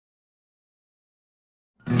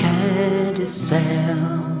kind of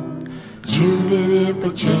sound, tuning in for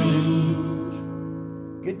change.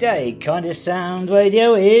 Good day, Kind of Sound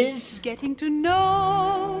Radio is getting to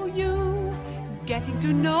know you, getting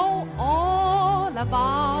to know all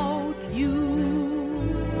about you,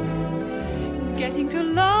 getting to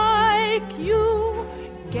like you,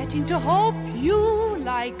 getting to hope you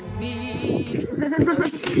like me.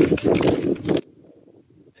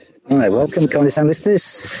 Hi, welcome, Kind of Sound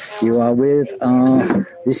listeners. You are with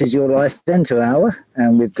This Is Your Life Dental Hour,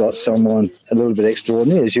 and we've got someone a little bit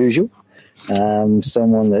extraordinary as usual.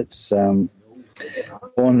 Someone that's born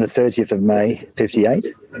the 30th of May, 58,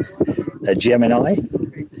 a Gemini,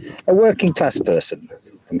 a working class person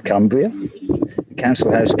from Cumbria, a council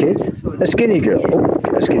house kid, a skinny girl,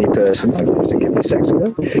 a skinny person, I was thinking for a sex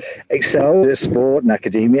ago, excelled at sport and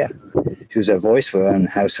academia. She was a voice for her own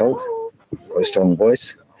household, got a strong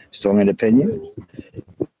voice, strong in opinion,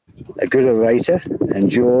 a good orator, and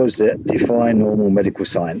jaws that defy normal medical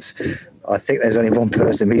science. I think there's only one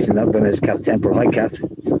person meeting that one, is Kath Temple. Hi, Kath.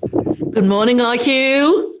 Good morning,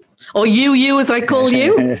 IQ, or you as I call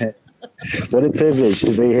you. What a privilege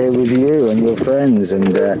to be here with you and your friends,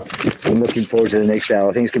 and I'm looking forward to the next hour.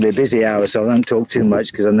 I think it's going to be a busy hour, so I won't talk too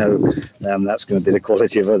much because I know that's going to be the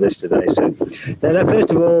quality of others today. So,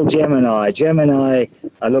 first of all, Gemini,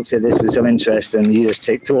 I looked at this with some interest, and you just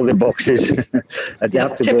ticked all the boxes.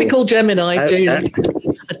 Adaptable. Yeah, typical Gemini, Julie.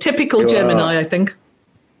 A typical Gemini, I think.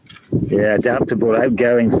 Yeah, adaptable,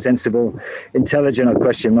 outgoing, sensible, intelligent, I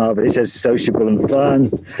question mark, but it says sociable and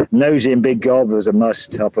fun. Nosy and big gob was a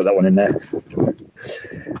must. I'll put that one in there.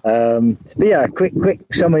 But yeah, quick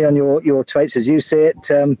summary on your traits as you see it,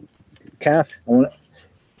 Kath.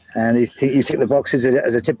 And you think you tick the boxes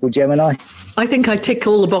as a typical Gemini? I think I tick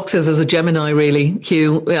all the boxes as a Gemini, really,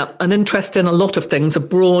 Hugh. Yeah, an interest in a lot of things, a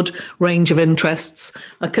broad range of interests,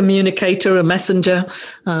 a communicator, a messenger,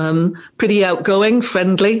 pretty outgoing,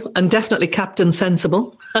 friendly, and definitely Captain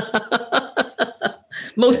Sensible.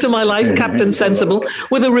 Most of my life, Captain Sensible,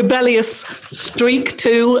 with a rebellious streak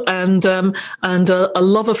too, and a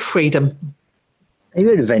love of freedom.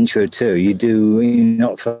 You're an adventurer too. You're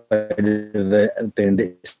not afraid of being a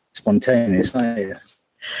bit spontaneous, are you?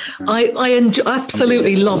 I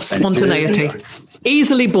absolutely love spontaneity.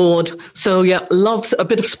 Easily bored, so yeah, loves a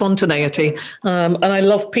bit of spontaneity. And I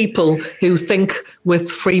love people who think with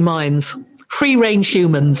free minds, free range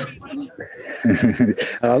humans.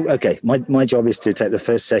 Okay, my job is to take the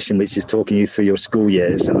first session, which is talking you through your school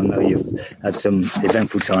years. And I know you've had some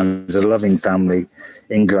eventful times, a loving family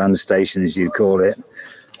in Grand Station, as you call it.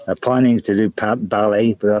 Pining to do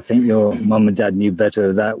ballet, but I think your mum and dad knew better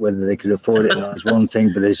of that. Whether they could afford it was one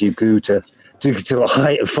thing, but as you grew to a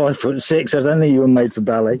height of 5'6", I don't think you were made for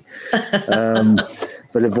ballet.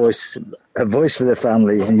 But a voice for the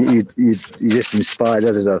family, and you just inspired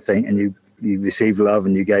others, I think, and you received love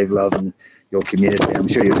and you gave love and your community. I'm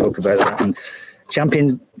sure you'll talk about that. And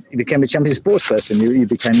you became a champion sports person. You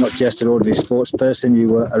became not just an ordinary sports person. You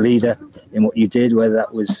were a leader in what you did, whether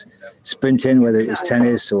that was sprinting, whether it was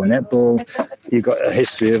tennis or netball. You got a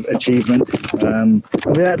history of achievement.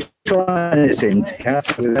 Without trying, it seemed,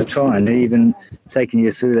 Kath, without trying, even taking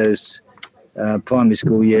you through those primary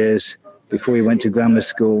school years before you went to grammar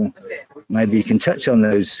school. Maybe you can touch on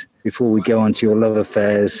those before we go on to your love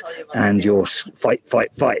affairs and your fight.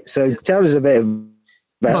 So tell us a bit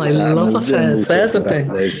about I love affairs. There's a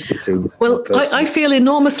thing. Well, I feel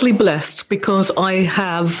enormously blessed because I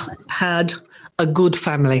have had a good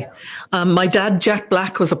family. My dad, Jack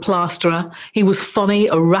Black, was a plasterer. He was funny,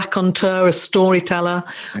 a raconteur, a storyteller,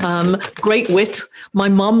 great wit. My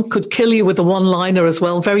mum could kill you with a one-liner as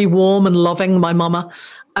well, very warm and loving, my mama.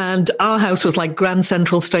 And our house was like Grand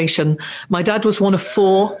Central Station. My dad was one of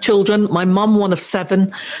 4 children, my mum one of 7,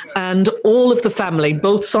 and all of the family,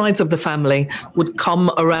 both sides of the family, would come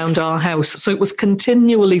around our house. So it was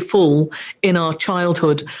continually full in our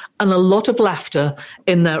childhood, and a lot of laughter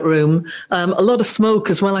in that room, a lot of smoke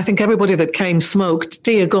as well. I think everybody that came smoked.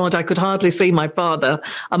 Dear God, I could hardly see my father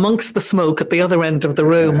amongst the smoke at the other end of the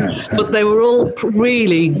room. But they were all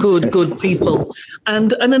really good people,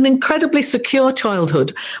 and an incredibly secure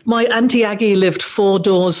childhood. My Auntie Aggie lived 4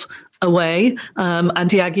 doors away,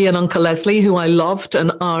 Auntie Aggie and Uncle Leslie, who I loved,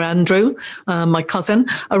 and our Andrew, my cousin.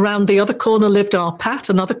 Around the other corner lived our Pat,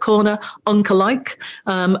 another corner Uncle Ike,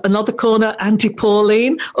 another corner Auntie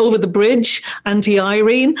Pauline, over the bridge Auntie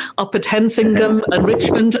Irene, up at Hensingham and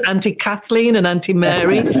Richmond Auntie Kathleen and Auntie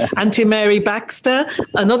Mary Baxter,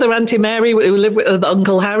 another Auntie Mary who lived with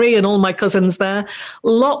Uncle Harry and all my cousins there.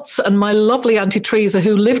 Lots, and my lovely Auntie Teresa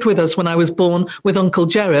who lived with us when I was born with Uncle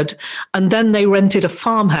Gerard, and then they rented a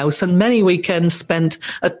farmhouse, and and many weekends spent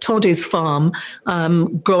at Toddy's farm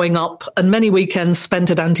growing up, and many weekends spent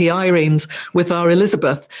at Auntie Irene's with our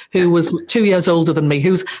Elizabeth, who was 2 years older than me,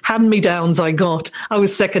 whose hand-me-downs I got. I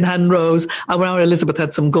was second-hand rows. Our Elizabeth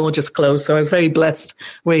had some gorgeous clothes, so I was very blessed,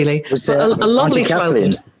 really. A lovely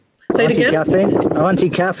childhood. Say it again? Kathleen? Auntie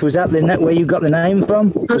Kath, was that where you got the name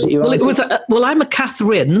from? Was it your I'm a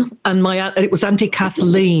Catherine, and it was Auntie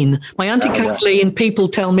Kathleen. My Auntie Kathleen, people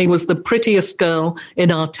tell me, was the prettiest girl in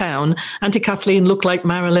our town. Auntie Kathleen looked like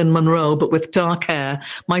Marilyn Monroe, but with dark hair.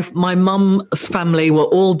 My mum's family were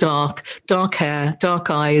all dark hair, dark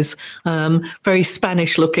eyes, very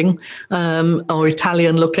Spanish looking, or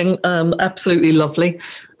Italian looking, absolutely lovely.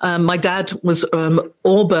 My dad was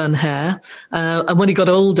auburn hair, and when he got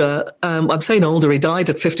older, I'm saying older, he died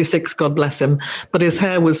at 56, God bless him, but his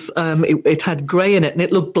hair was, it had grey in it, and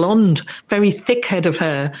it looked blonde, very thick head of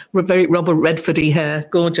hair, very Robert Redfordy hair,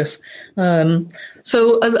 gorgeous.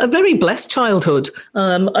 So a very blessed childhood.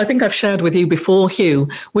 I think I've shared with you before, Hugh,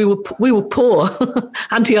 we were poor.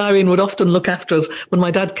 Auntie Irene would often look after us when my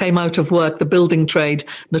dad came out of work, the building trade,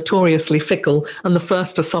 notoriously fickle, and the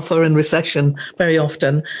first to suffer in recession very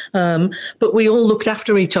often. But we all looked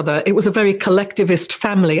after each other. It was a very collectivist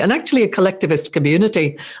family, and actually a collectivist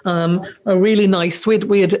community. A really nice.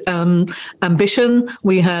 We had ambition.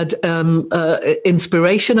 We had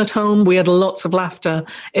inspiration at home. We had lots of laughter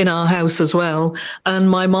in our house as well. And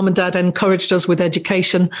my mum and dad encouraged us with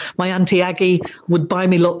education. My Auntie Aggie would buy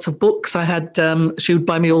me lots of books. She would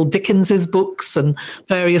buy me all Dickens's books and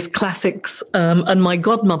various classics. And my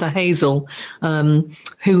godmother Hazel,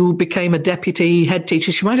 who became a deputy head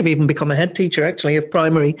teacher. She might have even become a head teacher, actually, of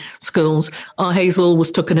primary schools. Our Hazel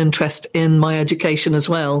always took an interest in my education as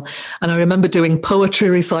well. And I remember doing poetry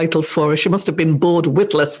recitals for her. She must have been bored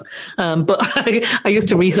witless. But I used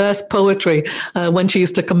to rehearse poetry when she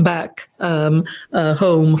used to come back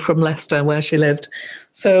home from Leicester, where she lived.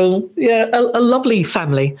 So, yeah, a lovely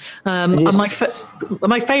family. And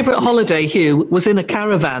my favourite holiday, Hugh, was in a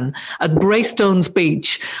caravan at Braystones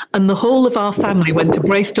Beach. And the whole of our family went to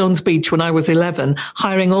Braystones Beach when I was 11,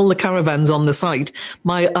 hiring all the caravans on the site.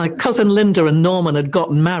 My cousin Linda and Norman had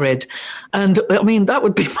gotten married. And, I mean, that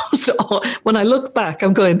would be most odd. When I look back,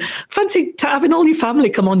 I'm going, fancy having all your family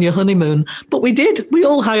come on your honeymoon. But we did. We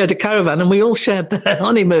all hired a caravan and we all shared their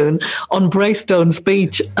honeymoon on Braystones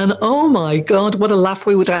Beach. And, oh, my God, what a laugh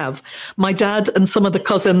we would have. My dad and some of the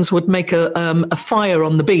cousins would make a fire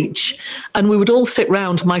on the beach, and we would all sit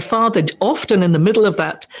round. My father often in the middle of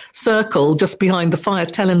that circle just behind the fire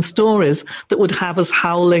telling stories that would have us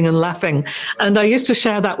howling and laughing. And I used to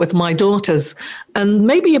share that with my daughters. And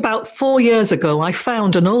maybe about 4 years ago, I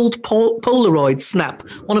found an old Polaroid snap,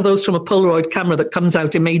 one of those from a Polaroid camera that comes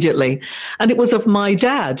out immediately. And it was of my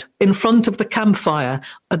dad in front of the campfire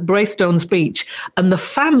at Braystones Beach. And the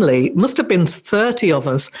family, must have been 30 of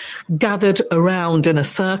us, gathered around in a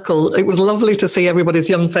circle. It was lovely to see everybody's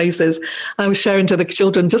young faces. I was sharing to the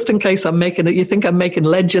children, just in case I'm making it, you think I'm making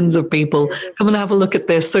legends of people, come and have a look at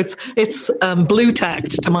this. So it's blue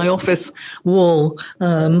tacked to my office wall.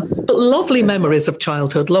 But lovely memories of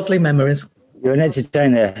childhood, lovely memories. You're an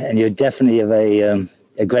entertainer, and you're definitely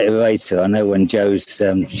a great orator. I know when Joe's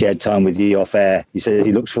shared time with you off air, he said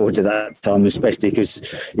he looks forward to that time, especially because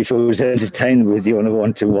if he was entertained with you on a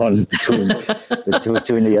one-to-one between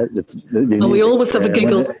the we always have a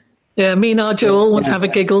giggle. Yeah, me and our Joe always have a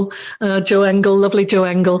giggle. Joe Engel, lovely Joe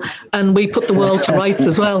Engel, and we put the world to rights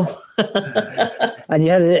as well. And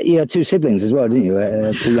you had two siblings as well, didn't you?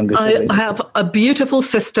 Two younger siblings. I have a beautiful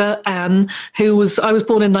sister, Anne, I was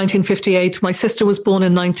born in 1958. My sister was born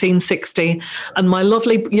in 1960. And my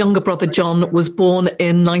lovely younger brother, John, was born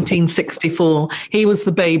in 1964. He was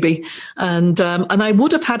the baby. And I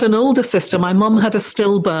would have had an older sister. My mum had a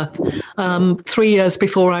stillbirth 3 years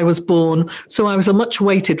before I was born. So I was a much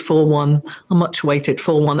waited for one.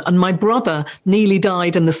 And my brother nearly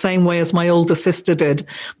died in the same way as my older sister did.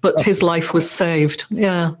 But his life was saved.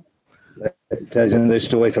 Yeah. There's another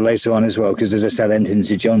story for later on as well, because there's a sad ending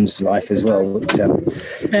to John's life as well.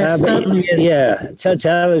 Certainly is. Yeah,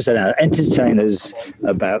 tell us now, entertain us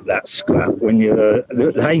about that scrap.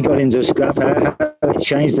 How you got into a scrap, how it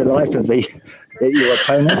changed the life of your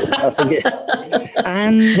opponent, I think,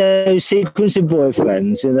 and those sequence of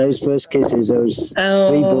boyfriends and those first kisses, those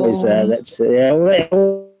three boys there.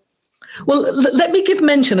 Well, let me give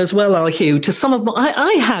mention as well, Hugh, to some of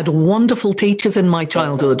I had wonderful teachers in my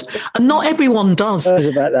childhood, and not everyone does. Tell us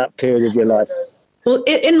about that period of your life. Well,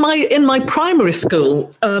 in my primary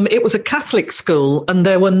school, it was a Catholic school, and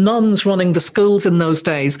there were nuns running the schools in those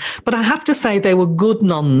days. But I have to say they were good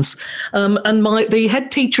nuns. And the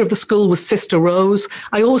head teacher of the school was Sister Rose.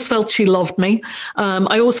 I always felt she loved me.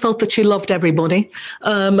 I always felt that she loved everybody.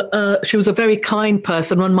 She was a very kind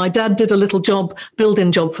person. When my dad did a little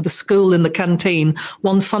building job for the school in the canteen,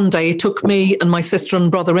 one Sunday he took me and my sister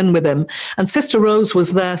and brother in with him. And Sister Rose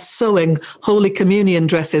was there sewing Holy Communion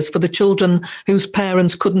dresses for the children whose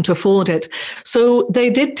parents couldn't afford it. So they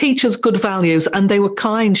did teach us good values, and they were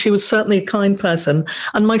kind. She was certainly a kind person.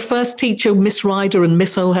 And my first teacher, Miss Ryder and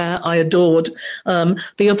Miss O'Hare, I adored.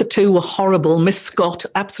 The other two were horrible. Miss Scott,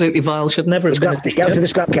 absolutely vile. Should never have been a teacher. Go to the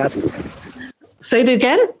scrap, Kath. Say it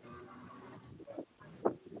again?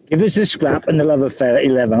 Give us the scrap and the love affair at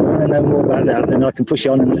 11. I want to know more about that, and then I can push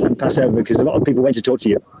on and pass over, because a lot of people went to talk to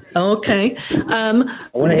you. Okay. I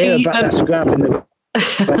want to hear about that scrap and the...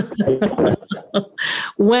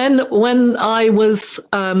 When I was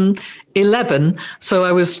 11, so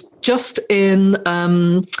I was just in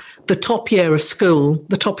the top year of school,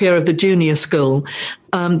 the top year of the junior school,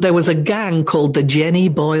 there was a gang called the Jenny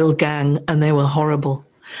Boyle Gang, and they were horrible.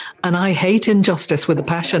 And I hate injustice with a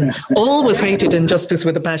passion, always hated injustice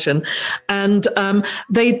with a passion. And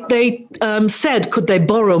they said, could they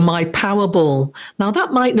borrow my Powerball? Now,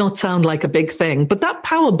 that might not sound like a big thing, but that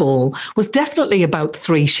Powerball was definitely about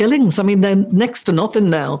 3 shillings. I mean, they're next to nothing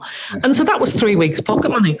now. And so that was 3 weeks' pocket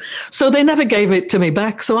money. So they never gave it to me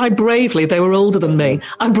back. So they were older than me,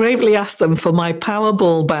 I bravely asked them for my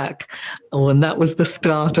Powerball back. Oh, and that was the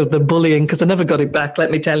start of the bullying, because I never got it back,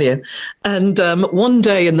 let me tell you. And one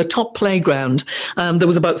day in the top playground, there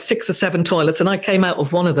was about 6 or 7 toilets, and I came out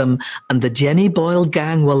of one of them, and the Jenny Boyle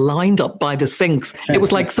gang were lined up by the sinks. It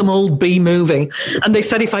was like some old B movie. And they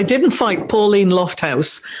said if I didn't fight Pauline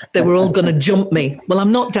Lofthouse, they were all going to jump me. Well,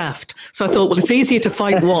 I'm not daft. So I thought, well, it's easier to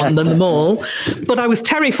fight one than them all. But I was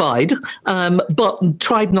terrified, but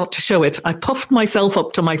tried not to show it. I puffed myself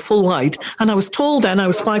up to my full height, and I was tall then. I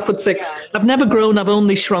was 5'6". I've never grown, I've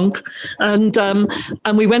only shrunk. And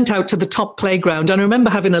we went out to the top playground. And I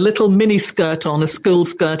remember having a little mini skirt on, a school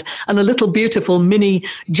skirt, and a little beautiful mini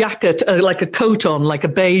jacket, like a coat on, like a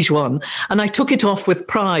beige one. And I took it off with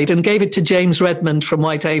pride and gave it to James Redmond from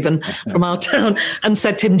Whitehaven, from our town, and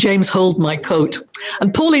said to him, James, hold my coat.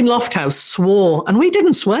 And Pauline Lofthouse swore, and we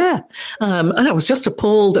didn't swear. And I was just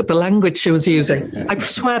appalled at the language she was using. I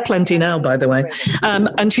swear plenty now, by the way.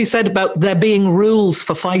 And she said about there being rules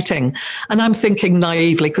for fighting. And I'm thinking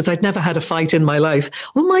naively, because I'd never had a fight in my life,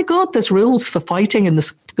 oh my God, there's rules for fighting in the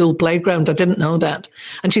school playground. I didn't know that.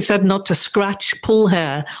 And she said not to scratch, pull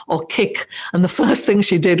hair, or kick. And the first thing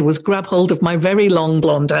she did was grab hold of my very long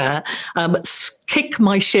blonde hair, kick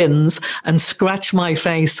my shins and scratch my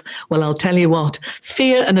face. Well, I'll tell you what,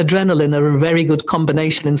 fear and adrenaline are a very good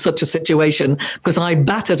combination in such a situation, because I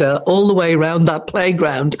battered her all the way around that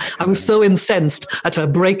playground. I was so incensed at her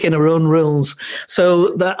breaking her own rules. So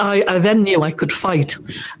that I then knew I could fight.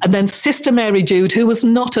 And then Sister Mary Jude, who was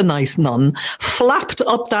not a nice nun, flapped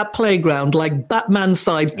up that playground like Batman's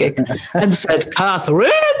sidekick and said,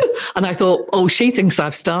 Catherine! And I thought, oh, she thinks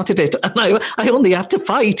I've started it. And I only had to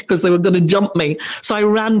fight because they were going to jump me. So I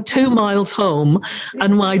ran 2 miles home,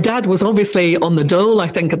 and my dad was obviously on the dole, I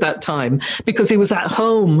think, at that time, because he was at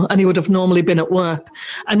home and he would have normally been at work.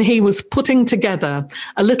 And he was putting together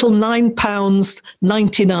a little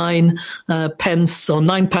 £9.99 pence, or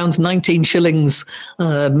 £9.19 shillings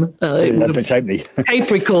tape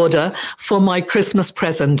recorder for my Christmas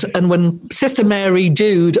present. And when Sister Mary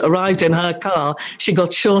Jude arrived in her car, she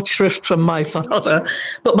got short shrift from my father.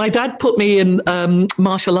 But my dad put me in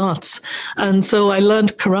martial arts. And so I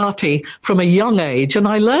learned karate from a young age, and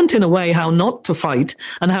I learned in a way how not to fight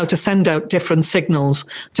and how to send out different signals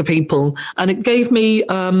to people. And it gave me,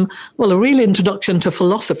 a real introduction to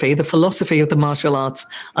philosophy, the philosophy of the martial arts,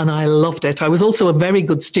 and I loved it. I was also a very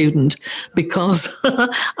good student because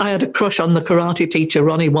I had a crush on the karate teacher,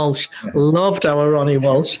 Ronnie Walsh. Loved our Ronnie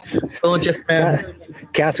Walsh. Gorgeous man.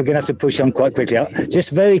 Kath, we're going to have to push on quite quickly.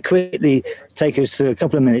 Just very quickly, take us through a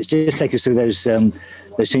couple of minutes. Just take us through those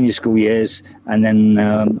senior school years, and then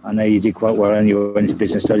I know you did quite well in your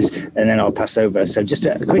business studies, and then I'll pass over. So just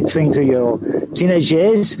a quick thing through your teenage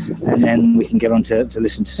years, and then we can get on to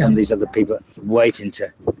listen to some of these other people waiting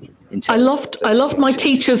to I loved my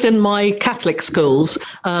teachers in my Catholic schools,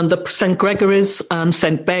 the St. Gregory's,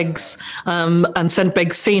 St. Begg's, and St.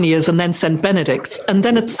 Begg's Seniors, and then St. Benedict's. And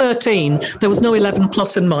then at 13, there was no 11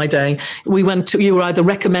 plus in my day. You were either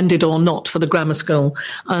recommended or not for the grammar school.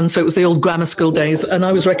 And so it was the old grammar school days. And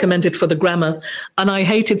I was recommended for the grammar. And I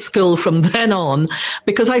hated school from then on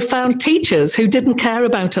because I found teachers who didn't care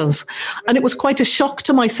about us. And it was quite a shock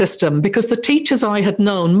to my system because the teachers I had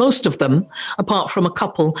known, most of them, apart from a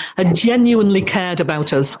couple, had genuinely cared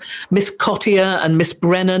about us. Miss Cottier and Miss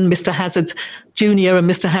Brennan, Mr. Hazard Jr. and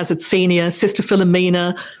Mr. Hazard Sr., Sister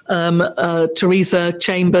Philomena, Teresa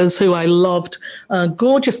Chambers, who I loved,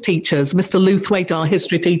 gorgeous teachers. Mr. Luthwaite, our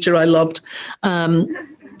history teacher, I loved.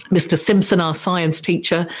 Mr. Simpson, our science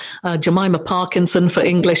teacher, Jemima Parkinson for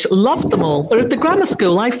English, loved them all. But at the grammar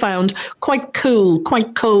school, I found quite cool,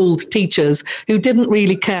 quite cold teachers who didn't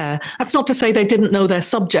really care. That's not to say they didn't know their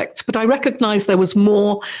subject, but I recognized there was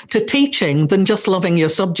more to teaching than just loving your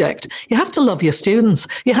subject. You have to love your students.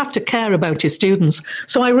 You have to care about your students.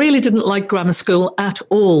 So I really didn't like grammar school at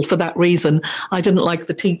all for that reason. I didn't like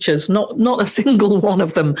the teachers, not a single one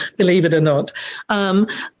of them, believe it or not. I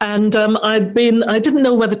didn't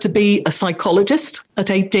know whether to be a psychologist at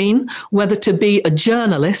 18, whether to be a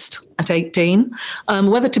journalist at 18,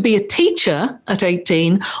 whether to be a teacher at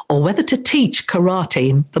 18, or whether to teach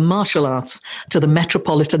karate, the martial arts, to the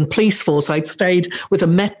Metropolitan Police Force. I'd stayed with a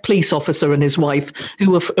Met police officer and his wife, who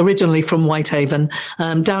were originally from Whitehaven,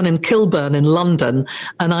 down in Kilburn in London,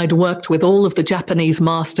 and I'd worked with all of the Japanese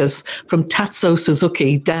masters from Tatsuo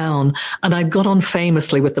Suzuki down, and I'd got on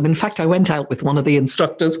famously with them. In fact, I went out with one of the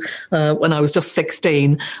instructors when I was just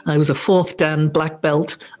 16. I was a 4th Dan black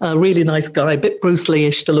belt, a really nice guy, a bit Bruce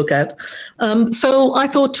Lee-ish to look at. So I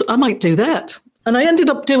thought I might do that. And I ended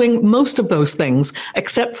up doing most of those things,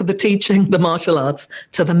 except for the teaching the martial arts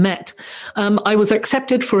to the Met. I was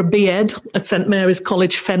accepted for a B.Ed at St. Mary's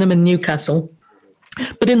College, Fenham in Newcastle.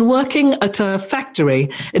 But in working at a factory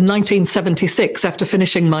in 1976, after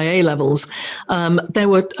finishing my A-levels, there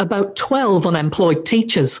were about 12 unemployed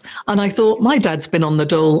teachers. And I thought, my dad's been on the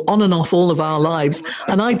dole on and off all of our lives,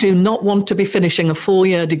 and I do not want to be finishing a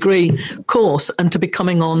 4-year degree course and to be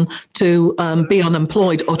coming on to be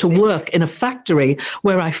unemployed or to work in a factory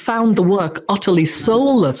where I found the work utterly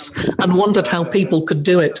soulless and wondered how people could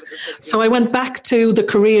do it. So I went back to the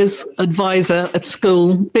careers advisor at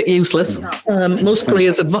school, bit useless. Most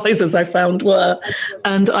careers advisors I found were,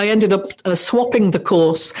 and I ended up swapping the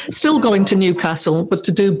course, still going to Newcastle, but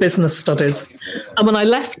to do business studies. And when I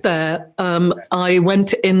left there, I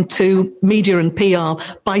went into media and PR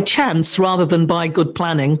by chance rather than by good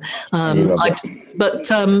planning.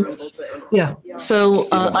 So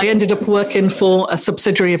I ended up working for a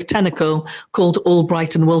subsidiary of Tenneco called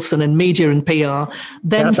Albright and Wilson in media and PR.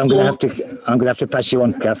 Then Kath, I'm going to have to pass you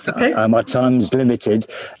on, Kath. Okay. Our time's limited.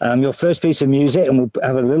 Your first piece of music, and we'll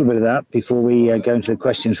have a little bit of that before we go into the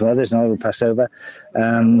questions from others, and I will pass over.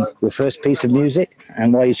 Your first piece of music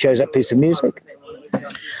and why you chose that piece of music.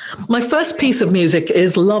 My first piece of music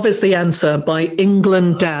is Love is the Answer by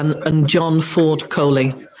England Dan and John Ford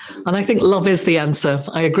Coley. And I think love is the answer.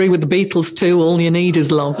 I agree with the Beatles too. All you need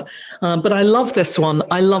is love. But I love this one.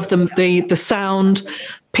 I love the sound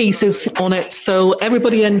pieces on it. So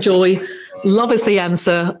everybody enjoy Love is the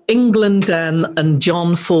Answer, England Dan and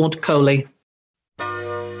John Ford Coley.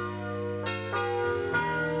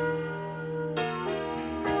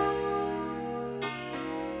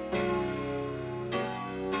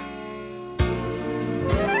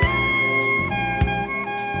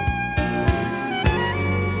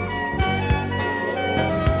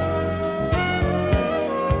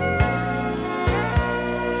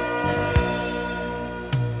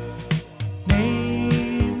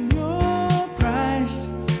 Name your price,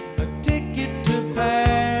 a ticket to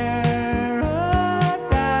Paris.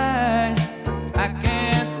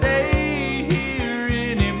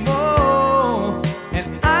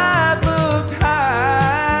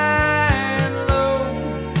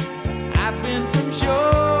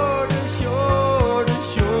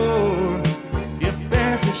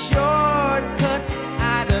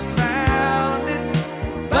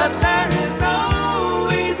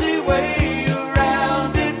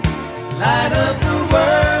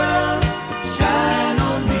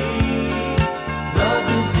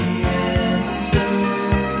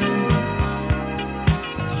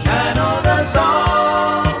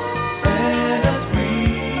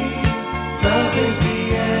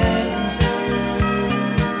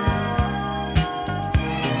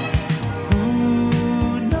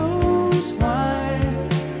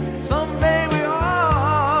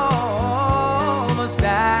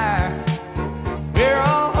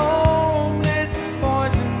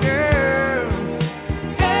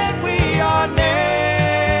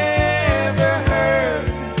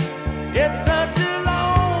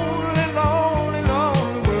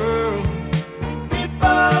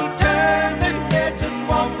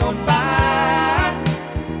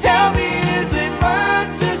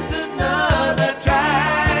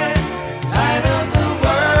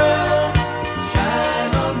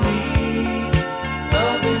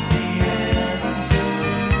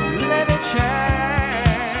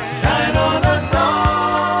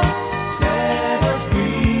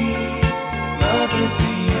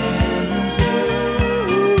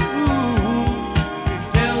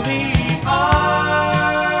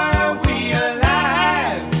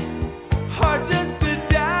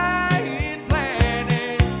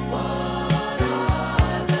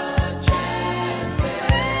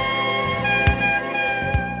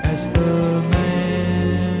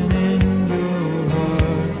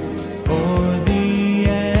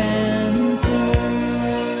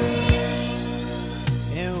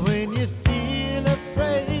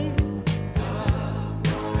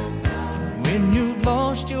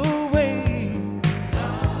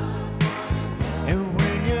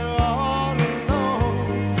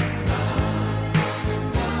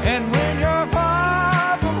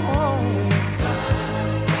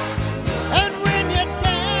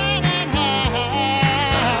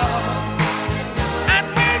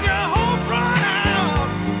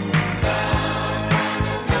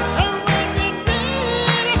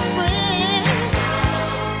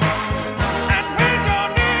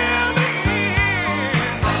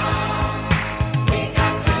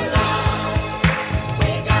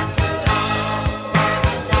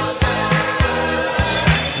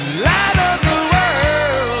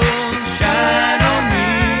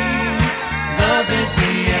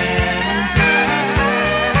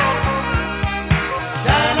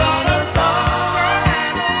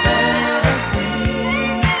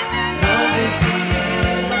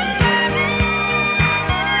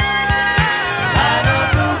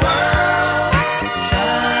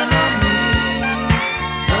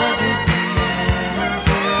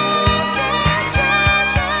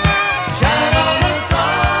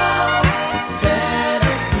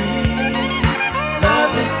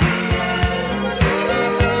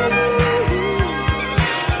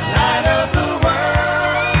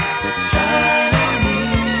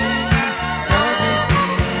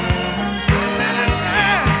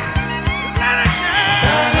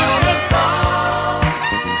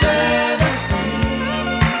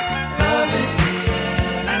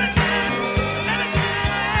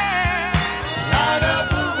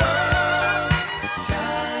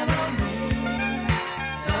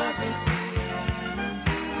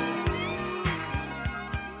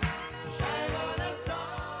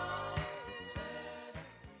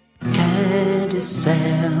 kind of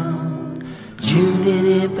sound, tuning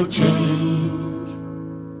in for change.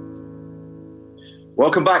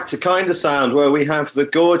 Welcome back to Kind of Sound, where we have the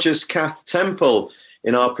gorgeous Kath Temple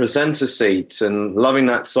in our presenter seat, and loving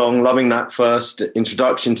that song, loving that first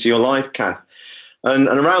introduction to your life, Kath. And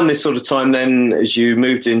around this sort of time then, as you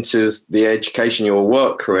moved into the education, your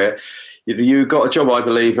work career, you got a job, I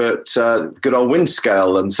believe, at good old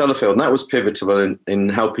Windscale and Sellafield, and that was pivotal in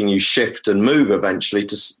helping you shift and move eventually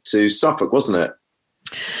to Suffolk, wasn't it?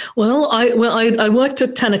 Well, I worked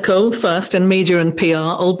at Tenneco first in media and PR,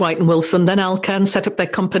 Albright and Wilson. Then Alcan set up their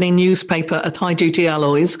company newspaper at High Duty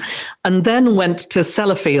Alloys, and then went to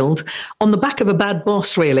Sellafield on the back of a bad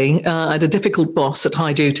boss, really. I had a difficult boss at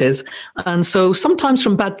High Duties. And so sometimes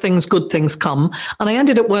from bad things, good things come. And I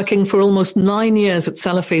ended up working for almost 9 years at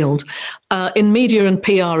Sellafield in media and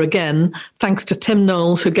PR again, thanks to Tim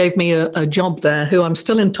Knowles, who gave me a job there, who I'm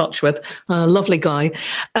still in touch with, a lovely guy.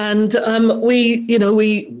 And we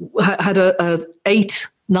had a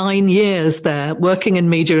 8-9 years there working in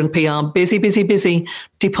media and PR, busy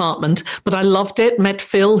department, but I loved it. Met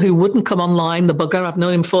Phil, who wouldn't come online, the bugger. I've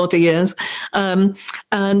known him 40 years.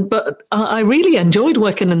 But I really enjoyed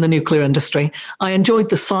working in the nuclear industry. I enjoyed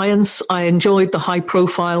the science. I enjoyed the high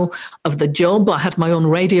profile of the job. I had my own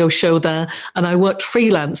radio show there, and I worked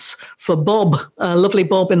freelance for Bob, lovely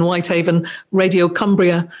Bob in Whitehaven, Radio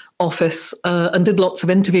Cumbria office, and did lots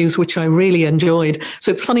of interviews, which I really enjoyed.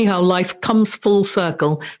 So it's funny how life comes full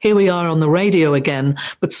circle. Here we are on the radio again,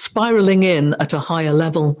 but spiraling in at a higher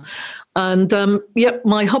level. And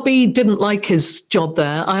my hubby didn't like his job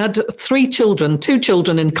there. I had 3 children, 2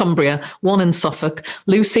 children in Cumbria, 1 in Suffolk.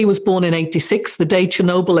 Lucy was born in 86, the day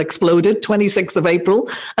Chernobyl exploded, 26th of April.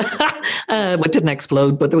 Well, it didn't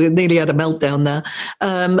explode, but we nearly had a meltdown there.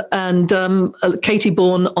 Katie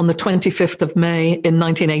born on the 25th of May in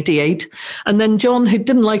 1988. And then John, who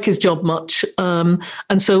didn't like his job much, and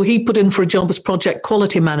so he put in for a job as project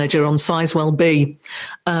quality manager on Sizewell B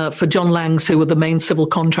for John Langs, who were the main civil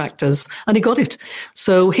contractors. And he got it.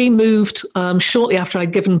 So he moved shortly after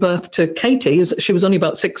I'd given birth to Katie. She was only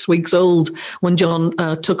about 6 weeks old when John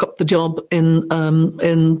took up the job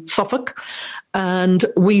in Suffolk. And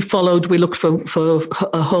we looked for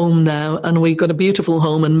a home now, and we got a beautiful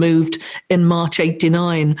home and moved in March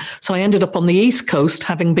 89. So I ended up on the East Coast,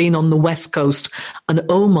 having been on the West Coast. And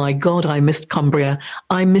oh my God, I missed Cumbria.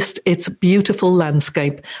 I missed its beautiful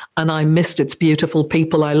landscape, and I missed its beautiful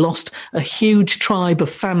people. I lost a huge tribe of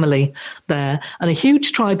family there and a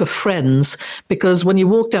huge tribe of friends, because when you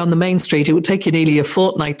walk down the main street, it would take you nearly a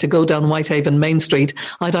fortnight to go down Whitehaven Main Street.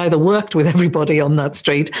 I'd either worked with everybody on that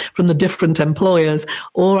street from the different employers,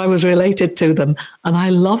 or I was related to them. And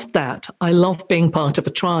I loved that. I loved being part of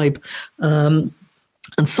a tribe.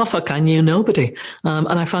 And Suffolk, I knew nobody.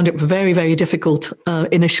 And I found it very, very difficult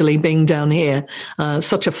initially being down here,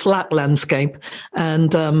 such a flat landscape.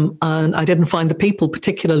 And I didn't find the people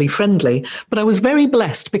particularly friendly. But I was very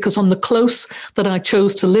blessed, because on the close that I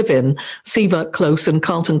chose to live in, Sievert Close in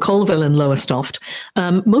Carlton Colville in Lowestoft,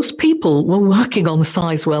 most people were working on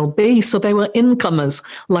Sizewell B. So they were incomers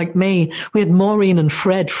like me. We had Maureen and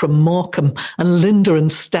Fred from Morecambe, and Linda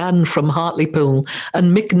and Stan from Hartlepool,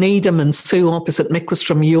 and Mick Needham and Sue opposite Mick was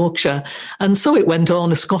from Yorkshire. And so it went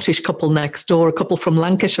on, a Scottish couple next door, a couple from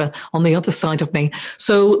Lancashire on the other side of me.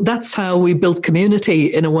 So that's how we built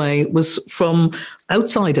community, in a way, was from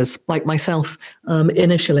outsiders like myself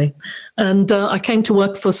initially. And I came to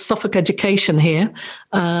work for Suffolk Education here,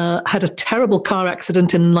 had a terrible car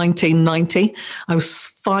accident in 1990. I was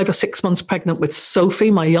 5 or 6 months pregnant with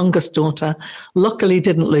Sophie, my youngest daughter. Luckily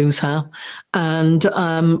didn't lose her. And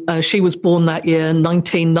she was born that year,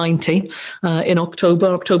 1990, in October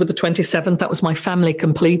the 27th. That was my family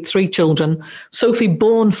complete, 3 children. Sophie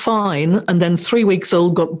born fine, and then 3 weeks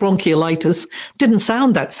old, got bronchiolitis. Didn't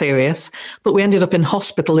sound that serious, but we ended up in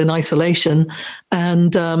hospital in isolation,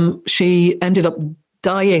 and she ended up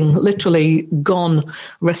dying, literally gone,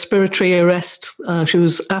 respiratory arrest. She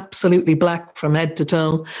was absolutely black from head to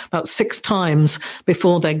toe, about 6 times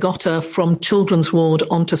before they got her from children's ward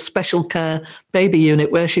onto special care baby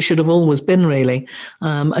unit, where she should have always been, really.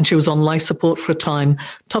 And she was on life support for a time,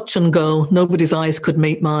 touch and go. Nobody's eyes could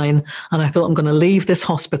meet mine. And I thought, I'm going to leave this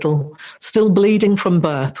hospital, still bleeding from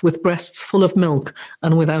birth, with breasts full of milk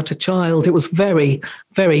and without a child. It was very,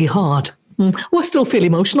 very hard. Oh, I still feel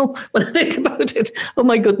emotional when I think about it. Oh,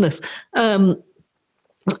 my goodness.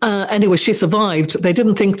 Anyway, she survived. They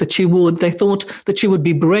didn't think that she would. They thought that she would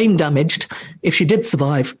be brain damaged if she did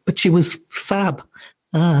survive, but she was fab.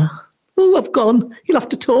 Oh, I've gone. You'll have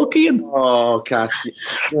to talk, Ian. Oh, Kath.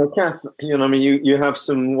 Kath, I mean, you have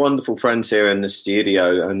some wonderful friends here in the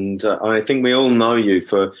studio, and I think we all know you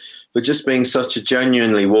for just being such a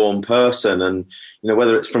genuinely warm person. And,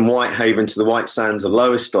 whether it's from Whitehaven to the White Sands of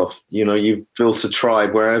Lowestoft, you've built a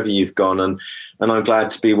tribe wherever you've gone, and I'm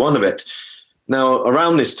glad to be one of it. Now,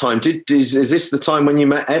 around this time, is this the time when you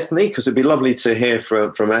met Ethne? Because it'd be lovely to hear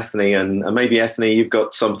from Ethne, and maybe Ethne, you've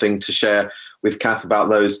got something to share with Kath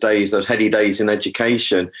about those days, those heady days in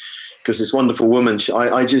education. Because this wonderful woman,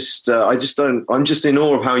 I'm just in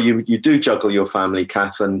awe of how you do juggle your family,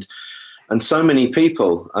 Kath, and so many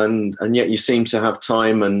people, and yet you seem to have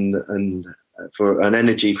time and for an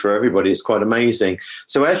energy for everybody. It's quite amazing.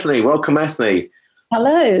 So, Ethne, welcome, Ethne.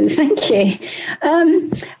 Hello, thank you.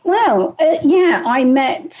 I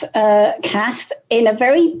met Kath in a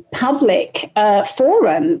very public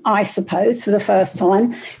forum, I suppose, for the first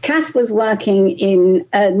time. Kath was working in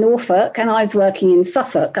Norfolk and I was working in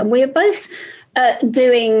Suffolk, and we were both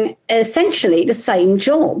doing essentially the same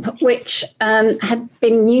job, which had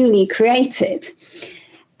been newly created.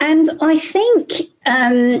 And I think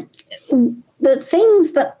the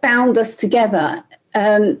things that bound us together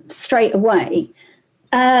straight away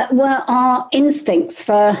were our instincts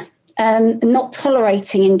for not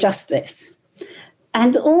tolerating injustice,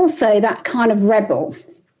 and also that kind of rebel.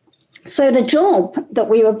 So the job that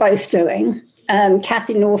we were both doing, Kath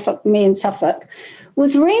in Norfolk, me in Suffolk,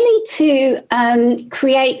 was really to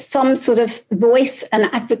create some sort of voice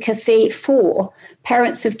and advocacy for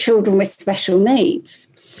parents of children with special needs.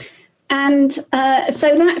 And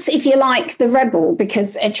so that's, if you like, the rebel,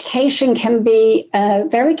 because education can be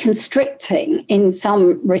very constricting in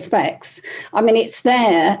some respects. I mean, it's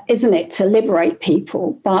there, isn't it, to liberate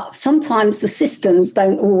people, but sometimes the systems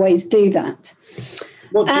don't always do that.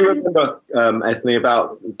 What do you remember, Ethne,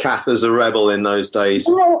 about Kath as a rebel in those days?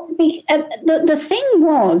 Well, the thing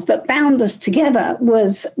was that bound us together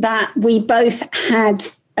was that we both had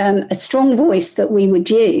a strong voice that we would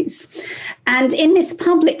use. And in this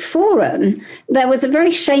public forum, there was a very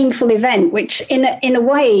shameful event, which in a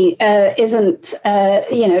way isn't,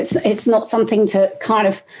 it's not something to kind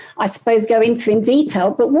of, I suppose, go into in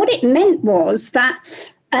detail. But what it meant was that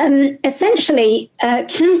essentially,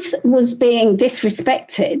 Kath was being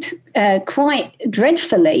disrespected quite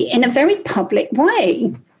dreadfully in a very public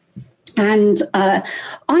way. And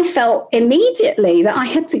I felt immediately that I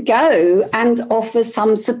had to go and offer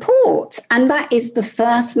some support. And that is the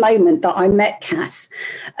first moment that I met Kath.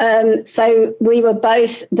 So we were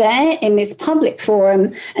both there in this public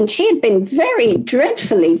forum, and she had been very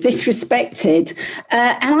dreadfully disrespected.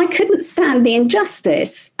 And I couldn't stand the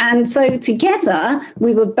injustice. And so together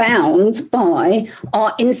we were bound by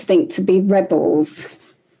our instinct to be rebels.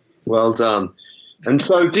 Well done. And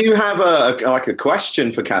so do you have a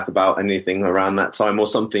question for Kath about anything around that time, or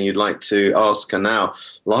something you'd like to ask her now,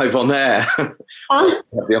 live on air? Have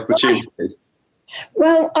the opportunity.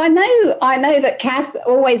 Well, I know that Kath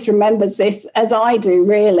always remembers this, as I do,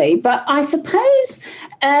 really. But I suppose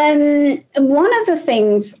one of the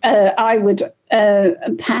things I would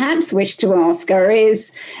perhaps wish to ask her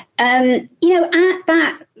is, at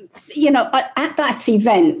that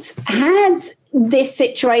event, had this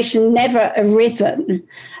situation never arisen,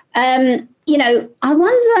 I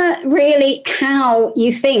wonder really how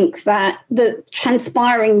you think that the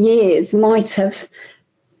transpiring years might have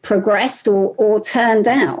progressed or turned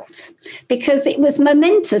out, because it was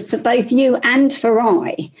momentous for both you and for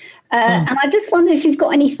I. And I just wonder if you've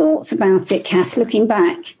got any thoughts about it, Kath, looking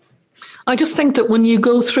back. I just think that when you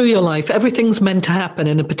go through your life, everything's meant to happen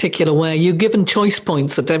in a particular way. You're given choice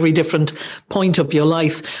points at every different point of your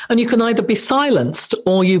life, and you can either be silenced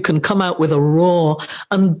or you can come out with a roar.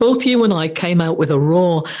 And both you and I came out with a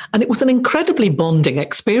roar, and it was an incredibly bonding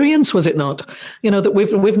experience, was it not? That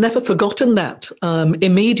we've never forgotten that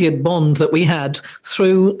immediate bond that we had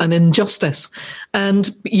through an injustice.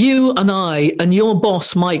 And you and I and your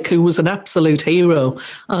boss, Mike, who was an absolute hero,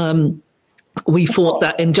 we fought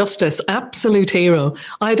that injustice, absolute hero.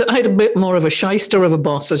 I had a bit more of a shyster of a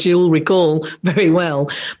boss, as you'll recall very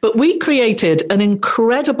well. But we created an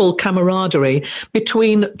incredible camaraderie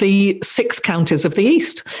between the 6 counties of the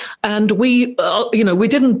East. And we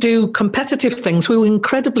didn't do competitive things. We were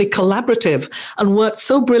incredibly collaborative and worked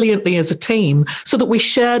so brilliantly as a team, so that we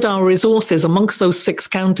shared our resources amongst those 6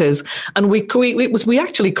 counties. And we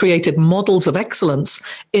actually created models of excellence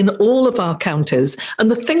in all of our counties.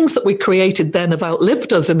 And the things that we created created then have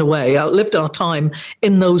outlived us in a way, outlived our time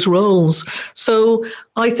in those roles. So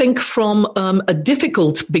I think from a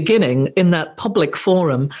difficult beginning in that public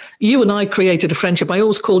forum, you and I created a friendship. I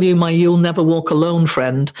always call you my "you'll never walk alone"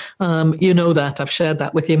 friend. You know that. I've shared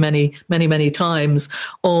that with you many, many, many times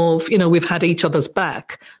of, we've had each other's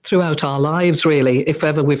back throughout our lives, really, if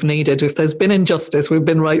ever we've needed. If there's been injustice, we've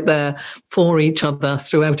been right there for each other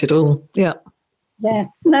throughout it all. Yeah. Yeah.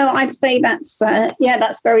 No, I'd say that's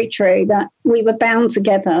very true, that we were bound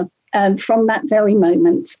together from that very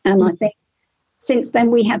moment. And I think since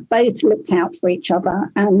then we have both looked out for each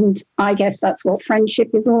other. And I guess that's what friendship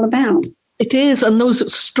is all about. It is, and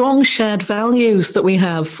those strong shared values that we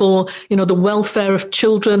have for, the welfare of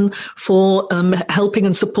children, for helping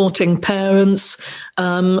and supporting parents,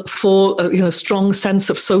 for a strong sense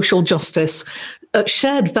of social justice.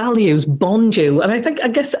 Shared values bond you, and I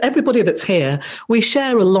guess everybody that's here, we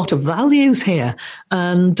share a lot of values here,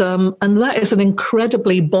 and that is an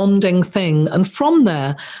incredibly bonding thing. And from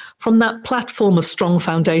there, from that platform of strong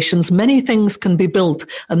foundations, many things can be built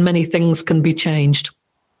and many things can be changed.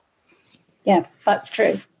 Yeah, that's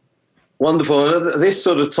true. Wonderful. And this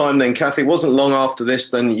sort of time then, Kathy, wasn't long after this,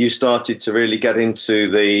 then you started to really get into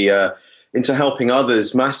into helping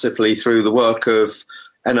others massively through the work of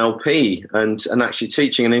NLP and actually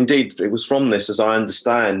teaching. And indeed, it was from this, as I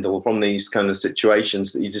understand, or from these kind of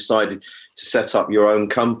situations that you decided to set up your own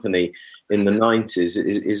company in the 90s.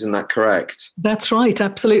 Isn't that correct? That's right,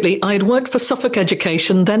 absolutely. I had worked for Suffolk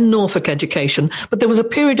Education, then Norfolk Education, but there was a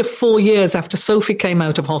period of 4 years after Sophie came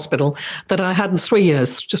out of hospital that I hadn't, 3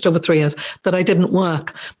 years, just over 3 years, that I didn't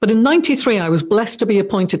work. But in 93, I was blessed to be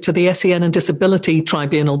appointed to the SEN and Disability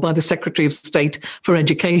Tribunal by the Secretary of State for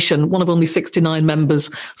Education, one of only 69 members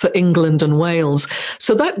for England and Wales.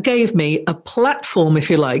 So that gave me a platform, if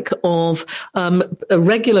you like, of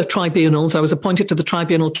regular tribunals. I was appointed to the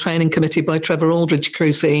Tribunal Training Committee by Trevor Aldridge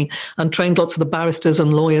Crucy and trained lots of the barristers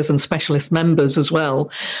and lawyers and specialist members as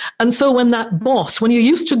well. And so when you're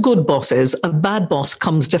used to good bosses, a bad boss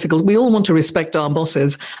comes difficult. We all want to respect our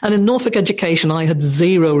bosses. And in Norfolk Education, I had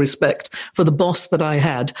zero respect for the boss that I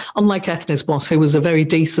had, unlike Ethne's boss, who was a very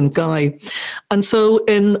decent guy. And so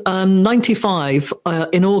in 95,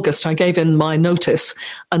 in August, I gave in my notice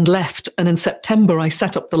and left. And in September, I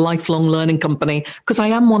set up the Lifelong Learning Company because I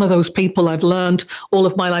am one of those people. I've learned all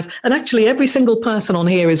of my life. And actually, every single person on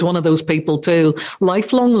here is one of those people too,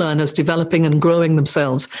 lifelong learners developing and growing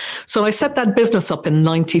themselves. So I set that business up in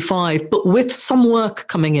 95, but with some work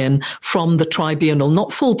coming in from the tribunal,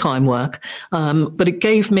 not full-time work, but it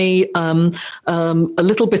gave me a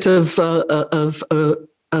little bit of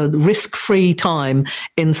risk-free time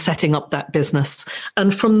in setting up that business.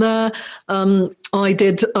 And from there, one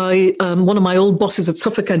of my old bosses at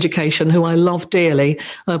Suffolk Education, who I love dearly,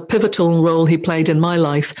 a pivotal role he played in my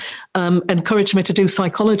life, encouraged me to do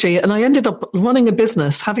psychology. And I ended up running a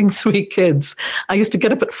business, having 3 kids. I used to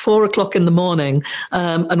get up at 4 o'clock in the morning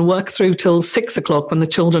and work through till 6 o'clock when the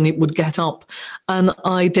children would get up. And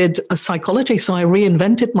I did a psychology. So I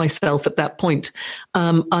reinvented myself at that point.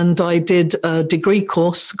 And I did a degree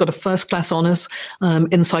course, got a first-class honours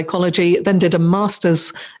in psychology, then did a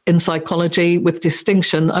master's in psychology with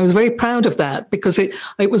distinction. I was very proud of that because it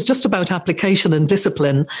was just about application and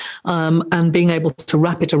discipline and being able to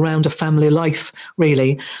wrap it around a family life,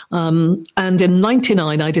 really. And in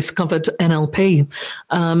 99, I discovered NLP.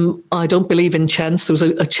 I don't believe in chance. There was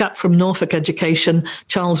a chap from Norfolk Education,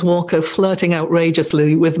 Charles Walker, flirting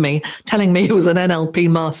outrageously with me, telling me he was an NLP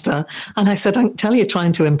master. And I said, I can tell you're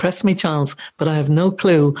trying to impress me, Charles, but I have no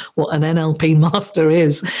clue what an NLP master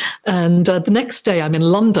is. And the next day, I'm in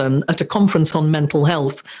London at a conference on mental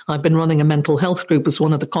health. I've been running a mental health group as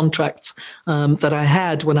one of the contracts that I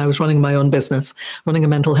had when I was running my own business, running a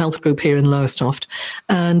mental health group here in Lowestoft.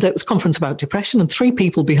 And it was a conference about depression, and 3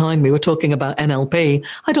 people behind me were talking about NLP.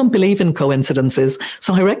 I don't believe in coincidences,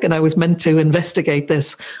 so I reckon I was meant to investigate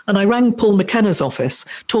this. And I rang Paul McKenna's office,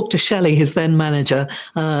 talked to Shelley, his then manager,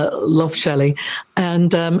 love Shelley,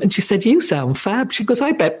 and she said, "You sound fab." She goes,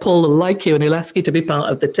 "I bet Paul will like you and he'll ask you to be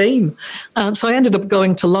part of the team." So I ended up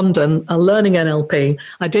going to London, learning NLP.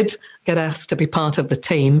 I did get asked to be part of the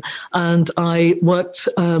team, and I worked,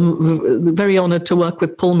 very honoured to work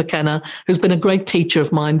with Paul McKenna, who's been a great teacher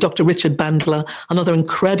of mine, Dr. Richard Bandler, another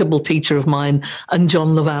incredible teacher of mine, and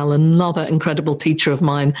John Laval, another incredible teacher of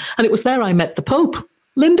mine. And it was there I met the Pope,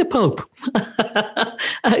 Linda Pope.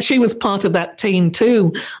 She was part of that team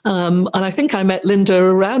too. And I think I met Linda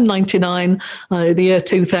around 99, the year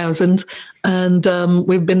 2000, and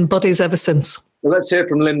we've been buddies ever since. Well, let's hear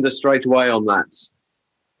from Linda straight away on that.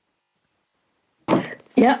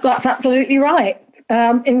 Yeah, that's absolutely right.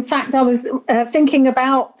 In fact, I was thinking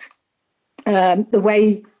about the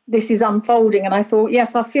way this is unfolding. And I thought,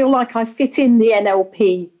 yes, I feel like I fit in the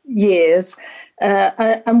NLP years.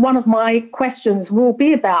 And one of my questions will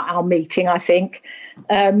be about our meeting, I think.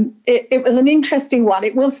 It was an interesting one.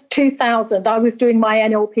 It was 2000. I was doing my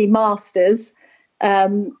NLP Masters.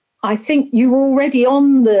 I think you were already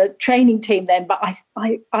on the training team then, but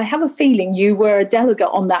I have a feeling you were a delegate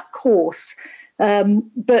on that course.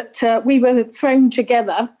 But we were thrown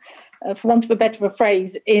together, for want of a better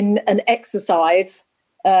phrase, in an exercise,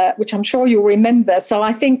 which I'm sure you'll remember. So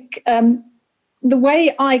I think the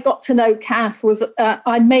way I got to know Kath was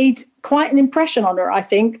I made quite an impression on her, I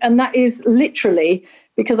think, and that is literally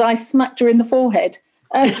because I smacked her in the forehead.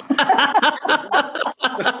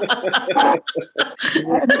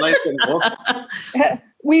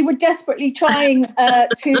 We were desperately trying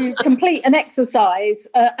to complete an exercise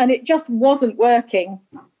and it just wasn't working.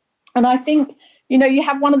 And I think, you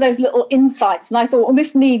have one of those little insights, and I thought, well,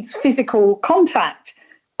 this needs physical contact.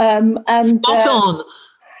 And spot on.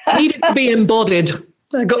 Needed to be embodied.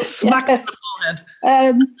 I got smacked in the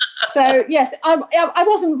forehead. So, yes, I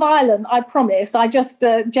wasn't violent, I promise. I just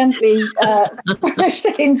gently pushed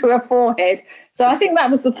it into her forehead. So I think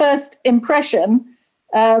that was the first impression.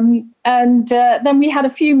 And then we had a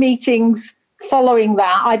few meetings following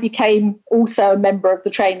that. I became also a member of the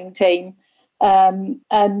training team. And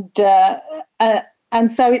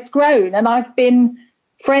so it's grown. And I've been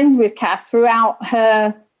friends with Kath throughout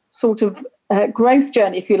her sort of growth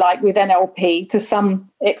journey, if you like, with NLP to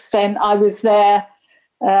some extent. I was there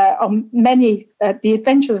on many the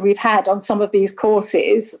adventures we've had on some of these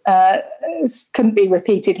courses couldn't be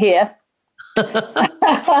repeated here.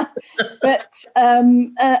 But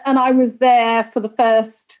and I was there for the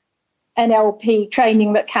first NLP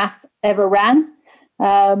training that Kath ever ran,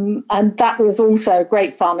 and that was also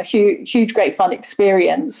great fun, a huge great fun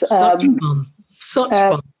experience. Such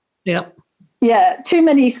fun. Yeah, too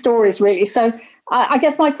many stories, really. So I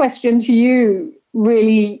guess my question to you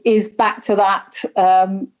really is back to that.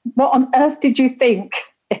 What on earth did you think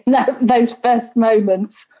in those first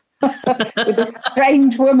moments with a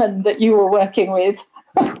strange woman that you were working with?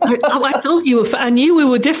 I thought you were, I knew we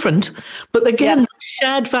were different, but again,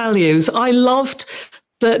 shared values. I loved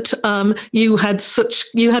that you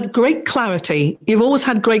had great clarity. You've always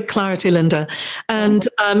had great clarity, Linda, and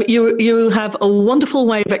you have a wonderful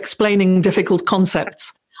way of explaining difficult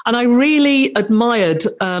concepts. And I really admired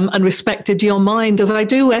and respected your mind, as I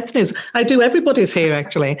do Ethne's. I do everybody's here,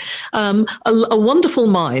 actually. A wonderful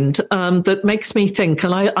mind that makes me think.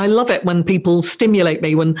 And I love it when people stimulate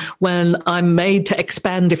me, when I'm made to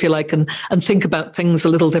expand, if you like, and think about things a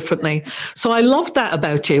little differently. So I loved that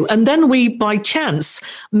about you. And then we, by chance,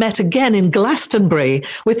 met again in Glastonbury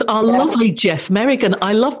with our lovely Jeff Merrigan.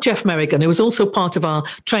 I love Jeff Merrigan, who was also part of our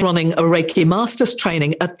running a Reiki Masters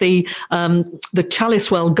training at the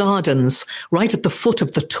Chalicewell Gardens, right at the foot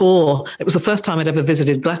of the Tor. It was the first time I'd ever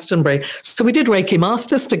visited Glastonbury. So we did Reiki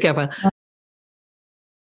Masters together.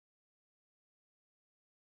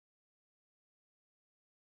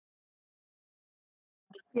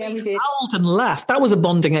 Yeah, we did. Howled and laughed. That was a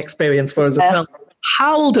bonding experience for us as well.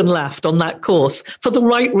 Howled and laughed on that course for the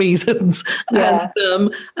right reasons, and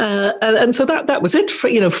so that was it.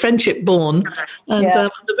 Friendship born, and I'm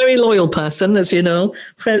a very loyal person, as you know,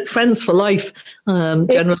 friends for life,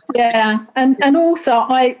 generally. And also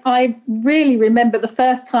I really remember the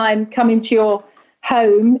first time coming to your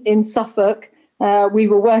home in Suffolk. We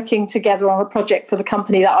were working together on a project for the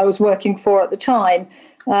company that I was working for at the time.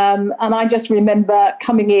 And I just remember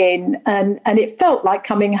coming in and it felt like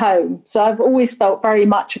coming home. So I've always felt very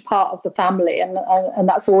much a part of the family, and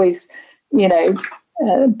that's always, been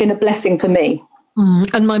a blessing for me.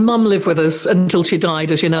 And my mum lived with us until she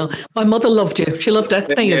died, as you know. My mother loved you. She loved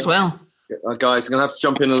Ethne as well. Guys, I'm going to have to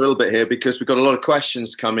jump in a little bit here because we've got a lot of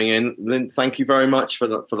questions coming in. Lynn, thank you very much for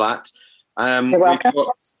that. You're welcome. We've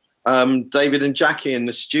got David and Jackie in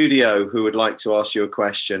the studio who would like to ask you a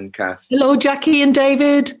question, Kath. Hello, Jackie and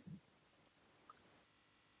David.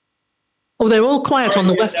 Oh, they're all quiet on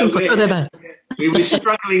the Western Front. Oh, they're there. We were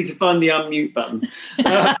struggling to find the unmute button.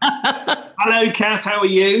 Hello, Kath. How are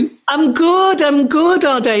you? I'm good,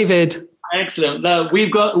 David. Excellent. No,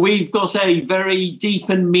 we've got a very deep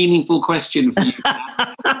and meaningful question for you,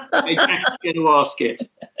 Kath. Jackie's going to ask it.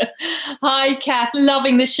 Hi, Kath.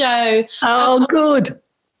 Loving the show. Oh, good.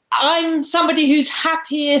 I'm somebody who's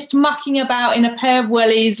happiest mucking about in a pair of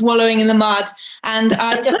wellies, wallowing in the mud. And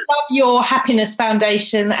I just love your Happiness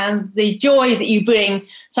Foundation and the joy that you bring.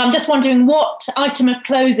 So I'm just wondering, what item of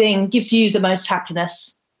clothing gives you the most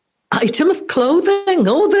happiness? Item of clothing.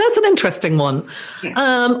 Oh, there's an interesting one.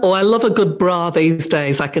 I love a good bra these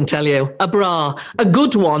days, I can tell you. A bra, a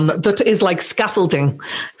good one that is like scaffolding.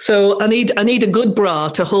 So I need a good bra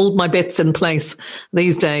to hold my bits in place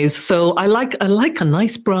these days. So I like a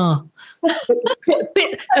nice bra.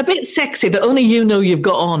 a bit sexy that only you know you've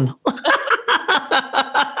got on.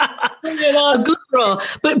 A good bra.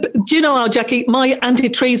 But do you know how, Jackie, my Auntie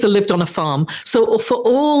Teresa lived on a farm. So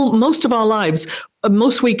for most of our lives,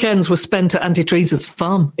 most weekends were spent at Auntie Teresa's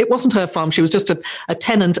farm. It wasn't her farm. She was just a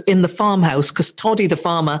tenant in the farmhouse because Toddy the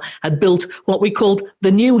farmer had built what we called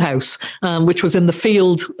the new house, which was in the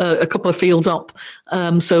field, a couple of fields up.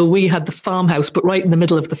 So we had the farmhouse, but right in the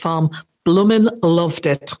middle of the farm. Bloomin' loved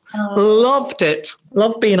it. Loved it.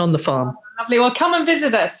 Loved being on the farm. Lovely. Well, come and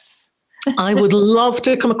visit us. I would love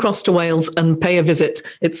to come across to Wales and pay a visit.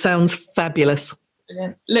 It sounds fabulous.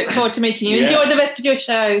 Brilliant. Look forward to meeting you. Yeah. Enjoy the rest of your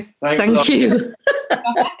show. Thank you.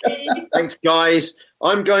 Thanks, guys.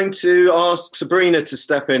 I'm going to ask Sabrina to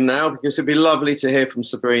step in now because it'd be lovely to hear from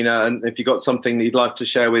Sabrina. And if you've got something that you'd like to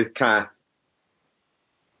share with Kath.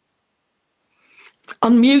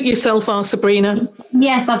 Unmute yourself, Sabrina.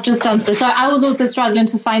 Yes, I've just done so. So I was also struggling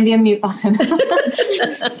to find the unmute button.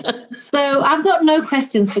 So I've got no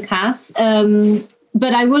questions for Kath,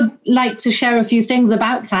 but I would like to share a few things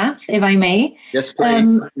about Kath, if I may. Yes,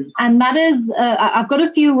 please. And that is, I've got a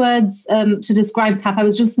few words to describe Kath. I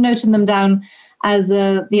was just noting them down as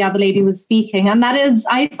the other lady was speaking. And that is,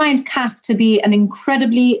 I find Kath to be an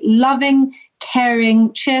incredibly loving,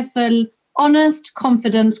 caring, cheerful, honest,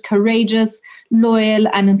 confident, courageous, loyal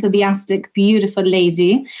and enthusiastic, beautiful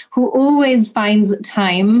lady who always finds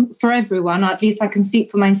time for everyone, or at least I can speak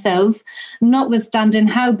for myself, notwithstanding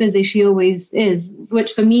how busy she always is,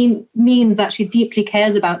 which for me means that she deeply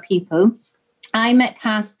cares about people. I met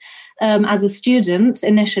Kath as a student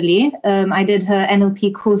initially. I did her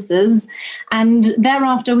NLP courses, and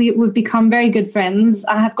thereafter we've become very good friends.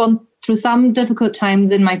 I have gone through some difficult times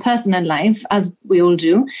in my personal life, as we all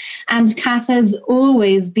do. And Kath has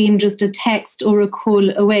always been just a text or a call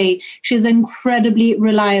away. She's incredibly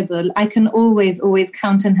reliable. I can always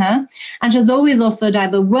count on her. And she's always offered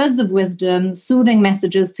either words of wisdom, soothing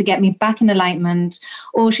messages to get me back in alignment,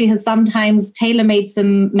 or she has sometimes tailor-made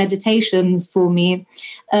some meditations for me.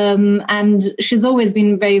 And she's always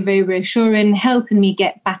been very, very reassuring, helping me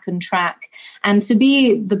get back on track and to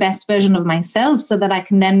be the best version of myself so that I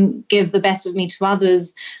can then give the best of me to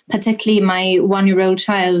others, particularly my 1-year-old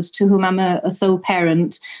child to whom I'm a sole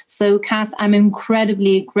parent. So, Kath, I'm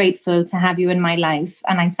incredibly grateful to have you in my life,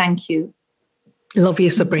 and I thank you. Love you,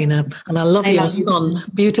 Sabrina. And I love your son.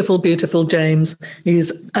 Beautiful, beautiful James.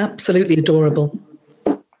 He's absolutely adorable.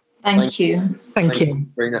 Thank you. Thank you,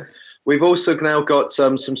 Sabrina. We've also now got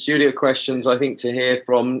some studio questions, I think, to hear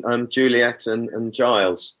from Juliet and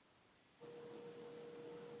Giles.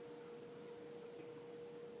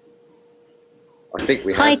 I think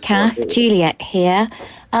we have. Hi, Kath. Juliet here.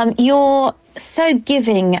 You're so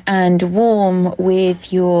giving and warm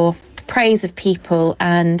with your praise of people,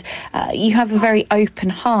 and you have a very open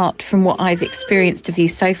heart from what I've experienced of you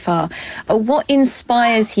so far. What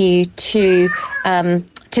inspires you to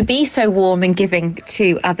be so warm and giving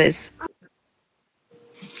to others?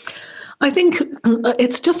 I think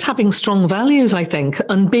it's just having strong values, I think,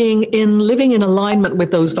 and living in alignment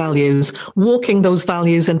with those values, walking those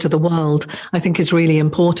values into the world, I think is really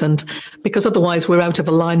important, because otherwise we're out of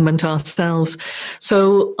alignment ourselves.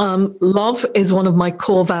 So love is one of my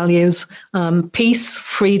core values, peace,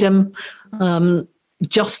 freedom,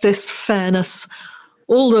 justice, fairness,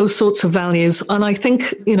 all those sorts of values. And I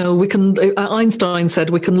think, Einstein said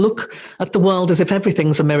we can look at the world as if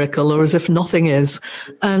everything's a miracle or as if nothing is.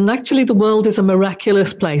 And actually the world is a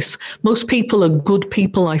miraculous place. Most people are good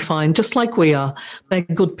people, I find, just like we are. They're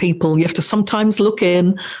good people. You have to sometimes look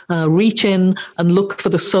in, reach in and look for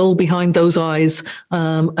the soul behind those eyes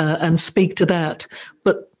and speak to that.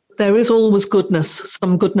 But there is always goodness,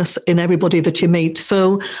 some goodness in everybody that you meet.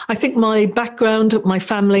 So I think my background, my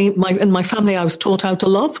family, in my family, I was taught how to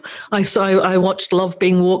love. I watched love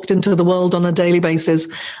being walked into the world on a daily basis.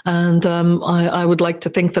 And I would like to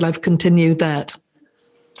think that I've continued that.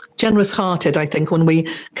 Generous-hearted, I think, when we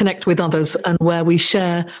connect with others and where we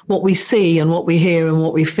share what we see and what we hear and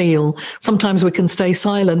what we feel. Sometimes we can stay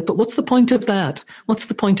silent, but what's the point of that? What's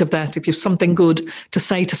the point of that if you've something good to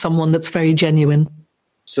say to someone that's very genuine?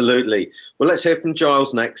 Absolutely. Well, let's hear from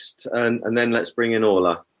Giles next, and then let's bring in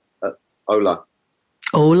Ola. Ola,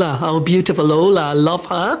 oh, beautiful Ola. I love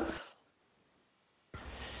her.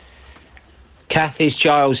 Kath, it's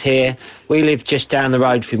Giles here. We live just down the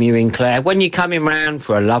road from you in Clare. When you're coming round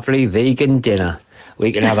for a lovely vegan dinner,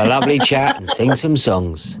 we can have a lovely chat and sing some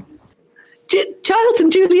songs. Giles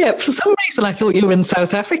and Juliet, for some reason I thought you were in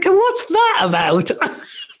South Africa. What's that about?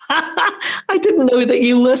 I didn't know that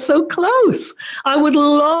you were so close. I would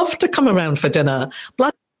love to come around for dinner.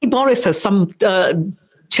 Bloody Boris has some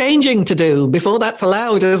changing to do before that's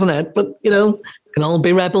allowed, isn't it? But, can all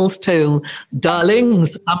be rebels too.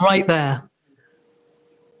 Darlings, I'm right there.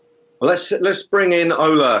 Well, let's bring in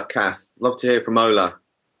Ola, Kath. Love to hear from Ola.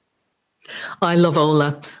 I love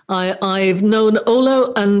Ola. I've known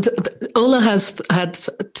Ola, and Ola has had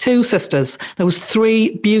two sisters. There was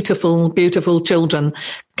three beautiful, beautiful children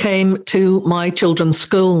came to my children's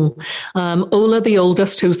school. Ola, the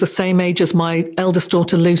oldest, who's the same age as my eldest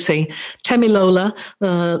daughter, Lucy. Temilola,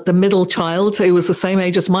 the middle child, who was the same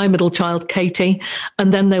age as my middle child, Katie.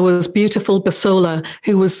 And then there was beautiful Basola,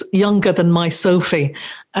 who was younger than my Sophie.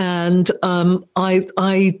 And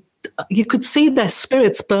you could see their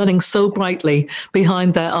spirits burning so brightly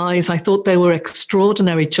behind their eyes. I thought they were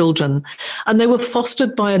extraordinary children. And they were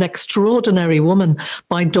fostered by an extraordinary woman,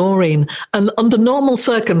 by Doreen. And under normal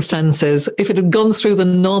circumstances, if it had gone through the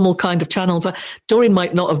normal kind of channels, Doreen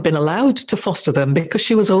might not have been allowed to foster them because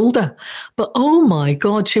she was older. But oh my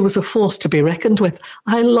God, she was a force to be reckoned with.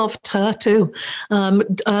 I loved her too.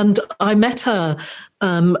 And I met her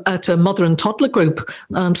at a mother and toddler group.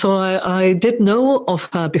 So I did know of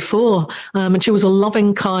her before. And she was a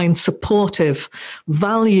loving, kind, supportive,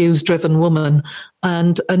 values-driven woman.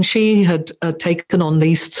 And she had taken on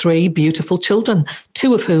these three beautiful children,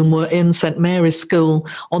 two of whom were in St. Mary's School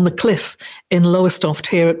on the cliff in Lowestoft,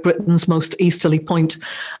 here at Britain's most easterly point.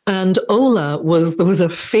 And Ola there was a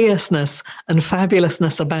fierceness and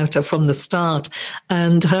fabulousness about her from the start.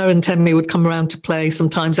 And her and Temi would come around to play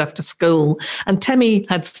sometimes after school. And Temi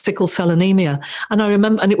had sickle cell anemia. And I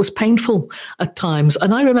remember, and it was painful at times.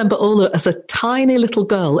 And I remember Ola as a tiny little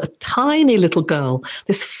girl,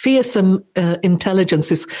 this fearsome intelligence,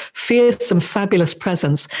 this fearsome, fabulous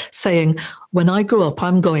presence, saying, when I grow up,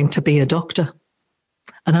 I'm going to be a doctor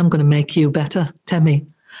and I'm going to make you better, Temi.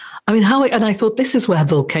 I mean, and I thought, this is where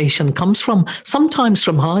vocation comes from, sometimes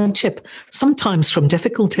from hardship, sometimes from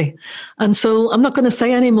difficulty. And so I'm not going to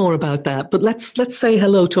say any more about that, but let's say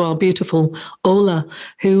hello to our beautiful Ola,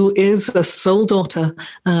 who is a sole daughter,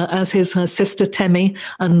 as is her sister Temi,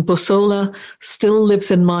 and Bosola still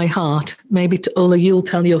lives in my heart. Maybe, Ola, you'll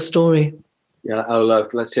tell your story. Yeah, Ola,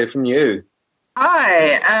 let's hear from you.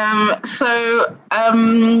 Hi.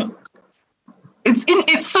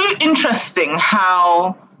 It's so interesting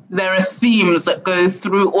how there are themes that go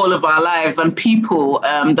through all of our lives and people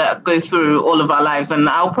that go through all of our lives. And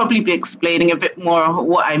I'll probably be explaining a bit more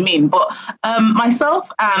what I mean. But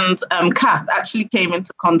myself and Kath actually came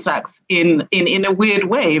into contact in a weird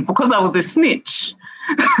way because I was a snitch.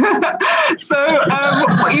 So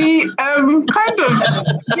being a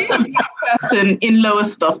black person in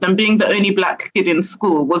Lowestoft and being the only black kid in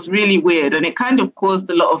school was really weird, and it kind of caused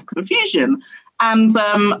a lot of confusion. And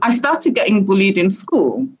I started getting bullied in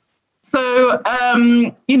school. So,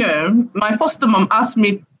 my foster mom asked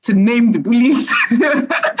me to name the bullies. And,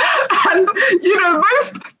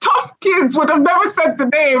 most tough kids would have never said the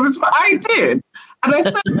names, but I did. And I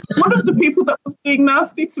said one of the people that was being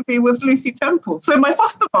nasty to me was Lucy Temple. So my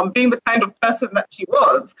foster mom, being the kind of person that she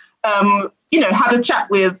was, had a chat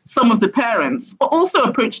with some of the parents, but also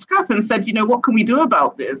approached Kath and said, what can we do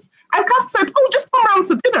about this? And Kath said, just come round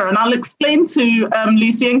for dinner and I'll explain to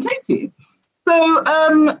Lucy and Katie. So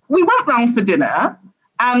we went round for dinner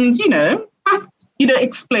and, Kath,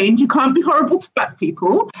 explained you can't be horrible to black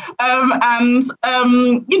people.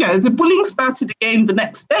 The bullying started again the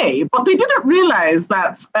next day, but they didn't realize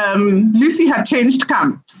that Lucy had changed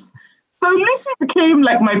camps. So Lucy became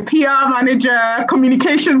like my PR manager,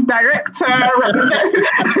 communications director,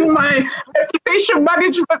 and my reputation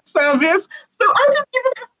management service. So I didn't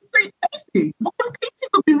even have to say anything because Katie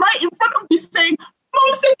would be right in front of me saying,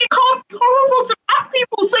 Mom said you can't be horrible to black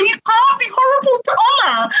people, so you can't be horrible to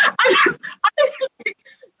Ola. I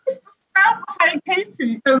used to stand behind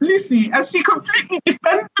Katie and Lucy, and she completely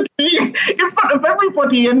defended me in front of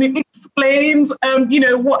everybody and explained,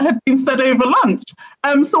 what had been said over lunch.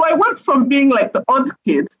 So I went from being like the odd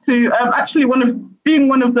kid to actually being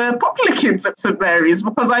one of the popular kids at St. Mary's,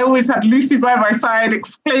 because I always had Lucy by my side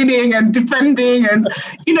explaining and defending. And,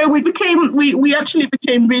 me and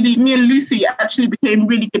Lucy actually became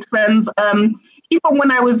really good friends. Even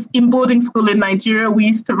when I was in boarding school in Nigeria, we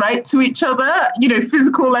used to write to each other,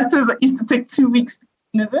 physical letters that used to take 2 weeks to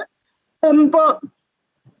deliver. But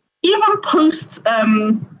even post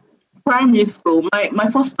primary school, my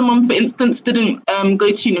foster mom, for instance, didn't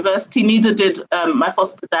go to university, neither did my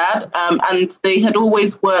foster dad. And they had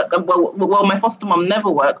always worked, well, my foster mom never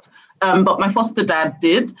worked, but my foster dad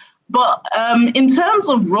did. But in terms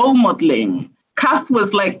of role modeling, Kath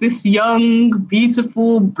was like this young,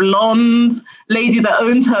 beautiful, blonde lady that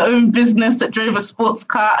owned her own business, that drove a sports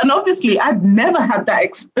car. And obviously, I'd never had that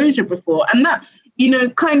exposure before. And that,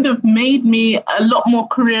 kind of made me a lot more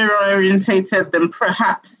career orientated than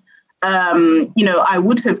perhaps, I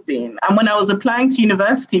would have been. And when I was applying to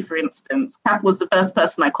university, for instance, Kath was the first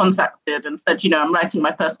person I contacted and said, I'm writing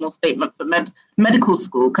my personal statement for medical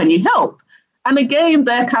school. Can you help? And again,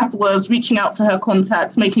 there Kath was reaching out to her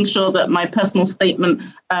contacts, making sure that my personal statement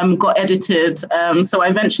got edited. So I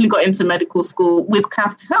eventually got into medical school with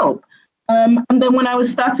Kath's help. And then when I was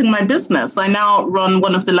starting my business, I now run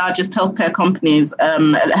one of the largest healthcare companies,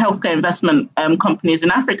 healthcare investment companies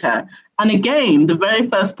in Africa. And again, the very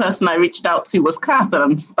first person I reached out to was Kath, and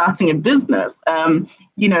I'm starting a business.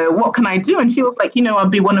 What can I do? And she was like, I'll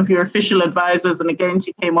be one of your official advisors. And again,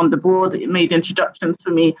 she came on the board, it made introductions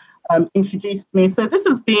for me, introduced me. So this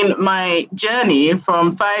has been my journey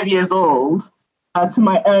from 5 years old to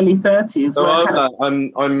my early 30s. So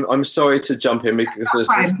I'm sorry to jump in because there's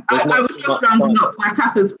I was just rounding up where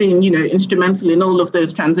Kath has been, instrumental in all of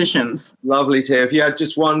those transitions. Lovely to hear. If you had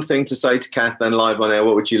just one thing to say to Kath then live on air,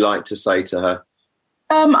 what would you like to say to her?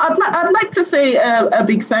 I'd like to say a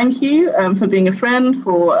big thank you for being a friend,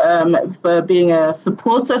 for being a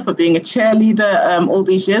supporter, for being a cheerleader all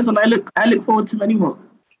these years, and I look forward to many more.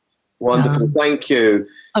 Wonderful. Thank you.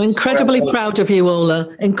 I'm incredibly proud of you,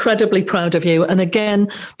 Ola, incredibly proud of you. And again,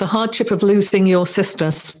 the hardship of losing your sister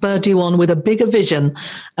spurred you on with a bigger vision.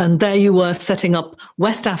 And there you were setting up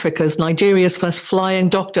West Africa's, Nigeria's first flying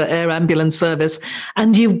doctor air ambulance service.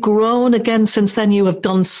 And you've grown again since then. You have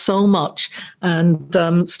done so much and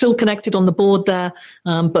still connected on the board there.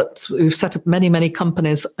 But we've set up many, many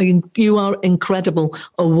companies. You are incredible,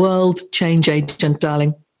 a world change agent,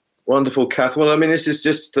 darling. Wonderful, Kath. Well, this is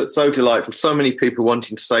just so delightful. So many people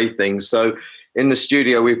wanting to say things. So in the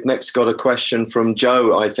studio, we've next got a question from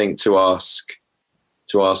Joe, I think, to ask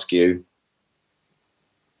you.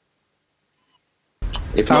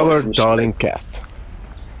 Our darling Kath,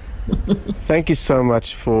 thank you so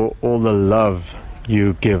much for all the love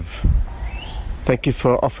you give. Thank you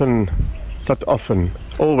for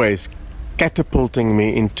always catapulting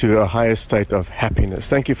me into a higher state of happiness.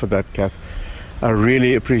 Thank you for that, Kath. I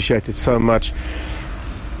really appreciate it so much.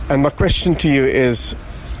 And my question to you is,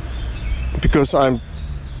 because I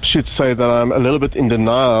should say that I'm a little bit in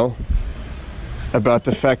denial about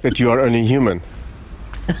the fact that you are only human.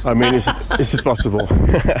 Is it possible?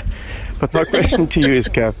 But my question to you is,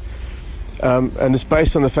 Kath, and it's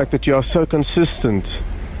based on the fact that you are so consistent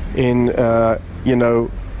in,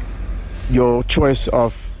 your choice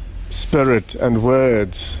of spirit and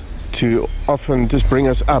words to often just bring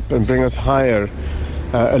us up and bring us higher,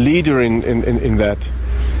 a leader in that.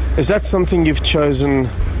 Is that something you've chosen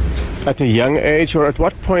at a young age, or at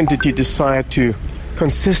what point did you decide to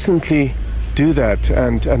consistently do that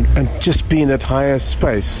and just be in that higher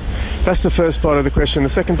space? That's the first part of the question. The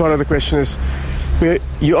second part of the question is,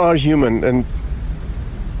 you are human, and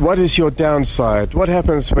what is your downside? What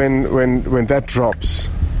happens when that drops?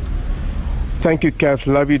 Thank you, Kath.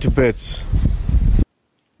 Love you to bits.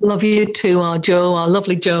 Love you too, our Joe, our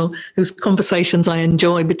lovely Joe, whose conversations I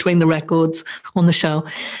enjoy between the records on the show.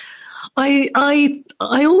 I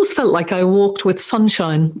always felt like I walked with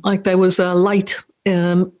sunshine, like there was a light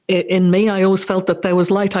in me. I always felt that there was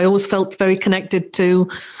light. I always felt very connected to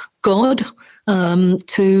God,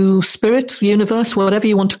 to spirit, universe, whatever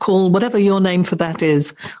you want to call, whatever your name for that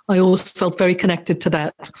is. I always felt very connected to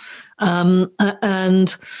that.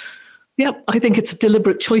 And yeah, I think it's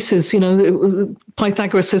deliberate choices.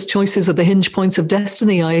 Pythagoras says choices are the hinge points of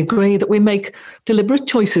destiny. I agree that we make deliberate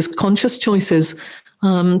choices, conscious choices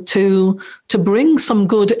to bring some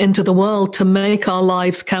good into the world, to make our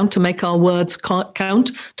lives count, to make our words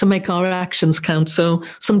count, to make our actions count. So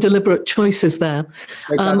some deliberate choices there.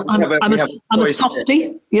 I'm a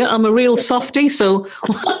softie. Yeah, I'm a real softie. So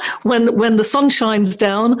when the sun shines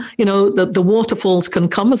down, the waterfalls can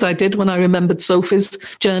come, as I did when I remembered Sophie's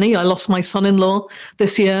journey. I lost my son-in-law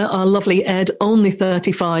this year, our lovely Ed, only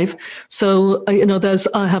 35. So,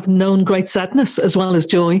 I have known great sadness as well as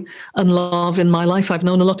joy and love in my life. I've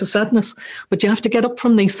known a lot of sadness, but you have to get up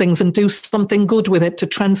from these things and do something good with it to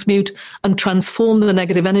transmute and transform the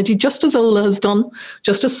negative energy, just as Ola has done,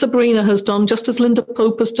 just as Sabrina has done, just as Linda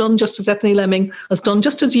Pope has done, just as Ethne Lemming has done,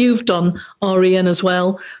 just as you've done, Arian as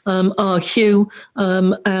well, Hugh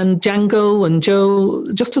and Django and Joe,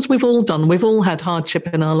 just as we've all done. We've all had hardship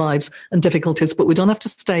in our lives and difficulties, but we don't have to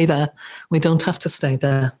stay there. We don't have to stay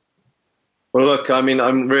there. Well, look, I mean,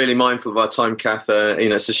 I'm really mindful of our time, Kath.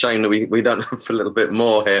 It's a shame that we don't have a little bit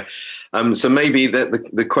more here. So maybe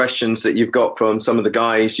the questions that you've got from some of the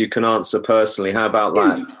guys you can answer personally. How about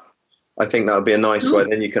that? I think that would be a nice way.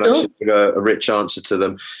 Then you can actually give a rich answer to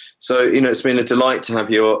them. So, it's been a delight to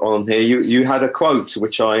have you on here. You had a quote,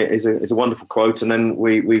 which is a wonderful quote, and then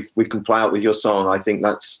we can play out with your song. I think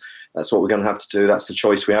that's what we're going to have to do. That's the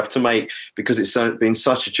choice we have to make, because it's been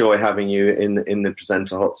such a joy having you in the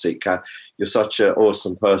presenter hot seat, Kath. You're such an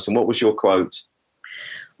awesome person. What was your quote?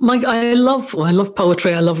 Mike, I love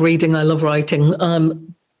poetry. I love reading. I love writing.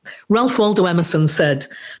 Ralph Waldo Emerson said,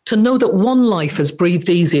 "To know that one life is breathed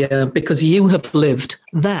easier because you have lived,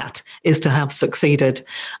 that is to have succeeded."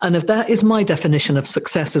 And if that is my definition of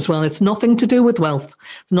success as well, it's nothing to do with wealth,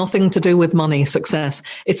 it's nothing to do with money, success.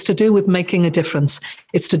 It's to do with making a difference.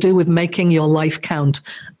 It's to do with making your life count.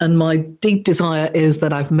 And my deep desire is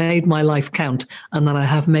that I've made my life count and that I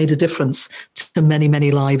have made a difference to many, many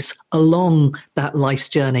lives along that life's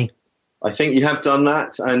journey. I think you have done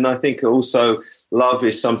that. And I think also love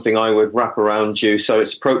is something I would wrap around you. So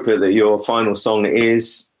it's appropriate that your final song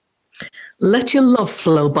is Let Your Love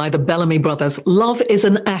Flow by the Bellamy Brothers. Love is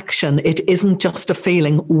an action. It isn't just a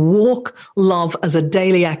feeling. Walk love as a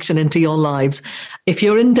daily action into your lives. If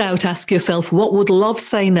you're in doubt, ask yourself, what would love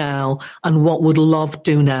say now? And what would love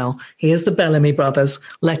do now? Here's the Bellamy Brothers.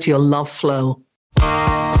 Let Your Love Flow.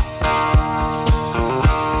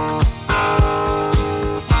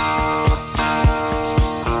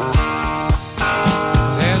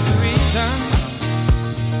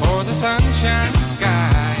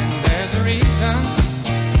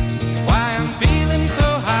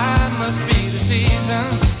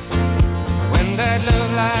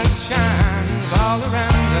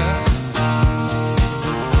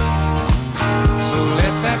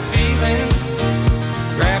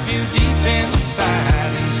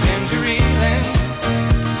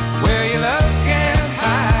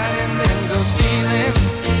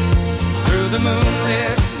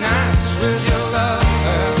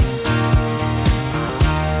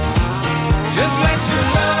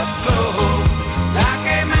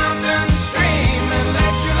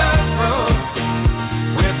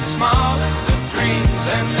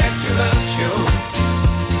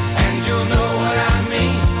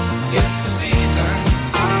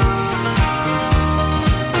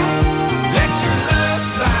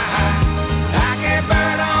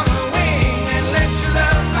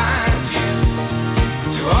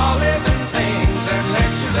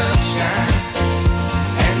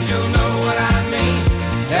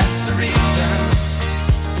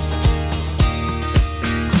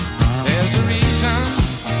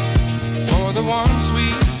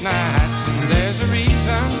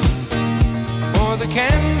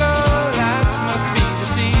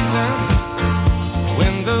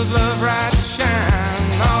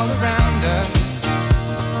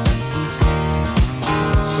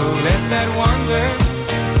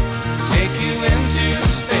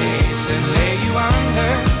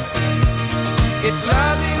 It's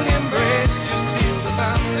love.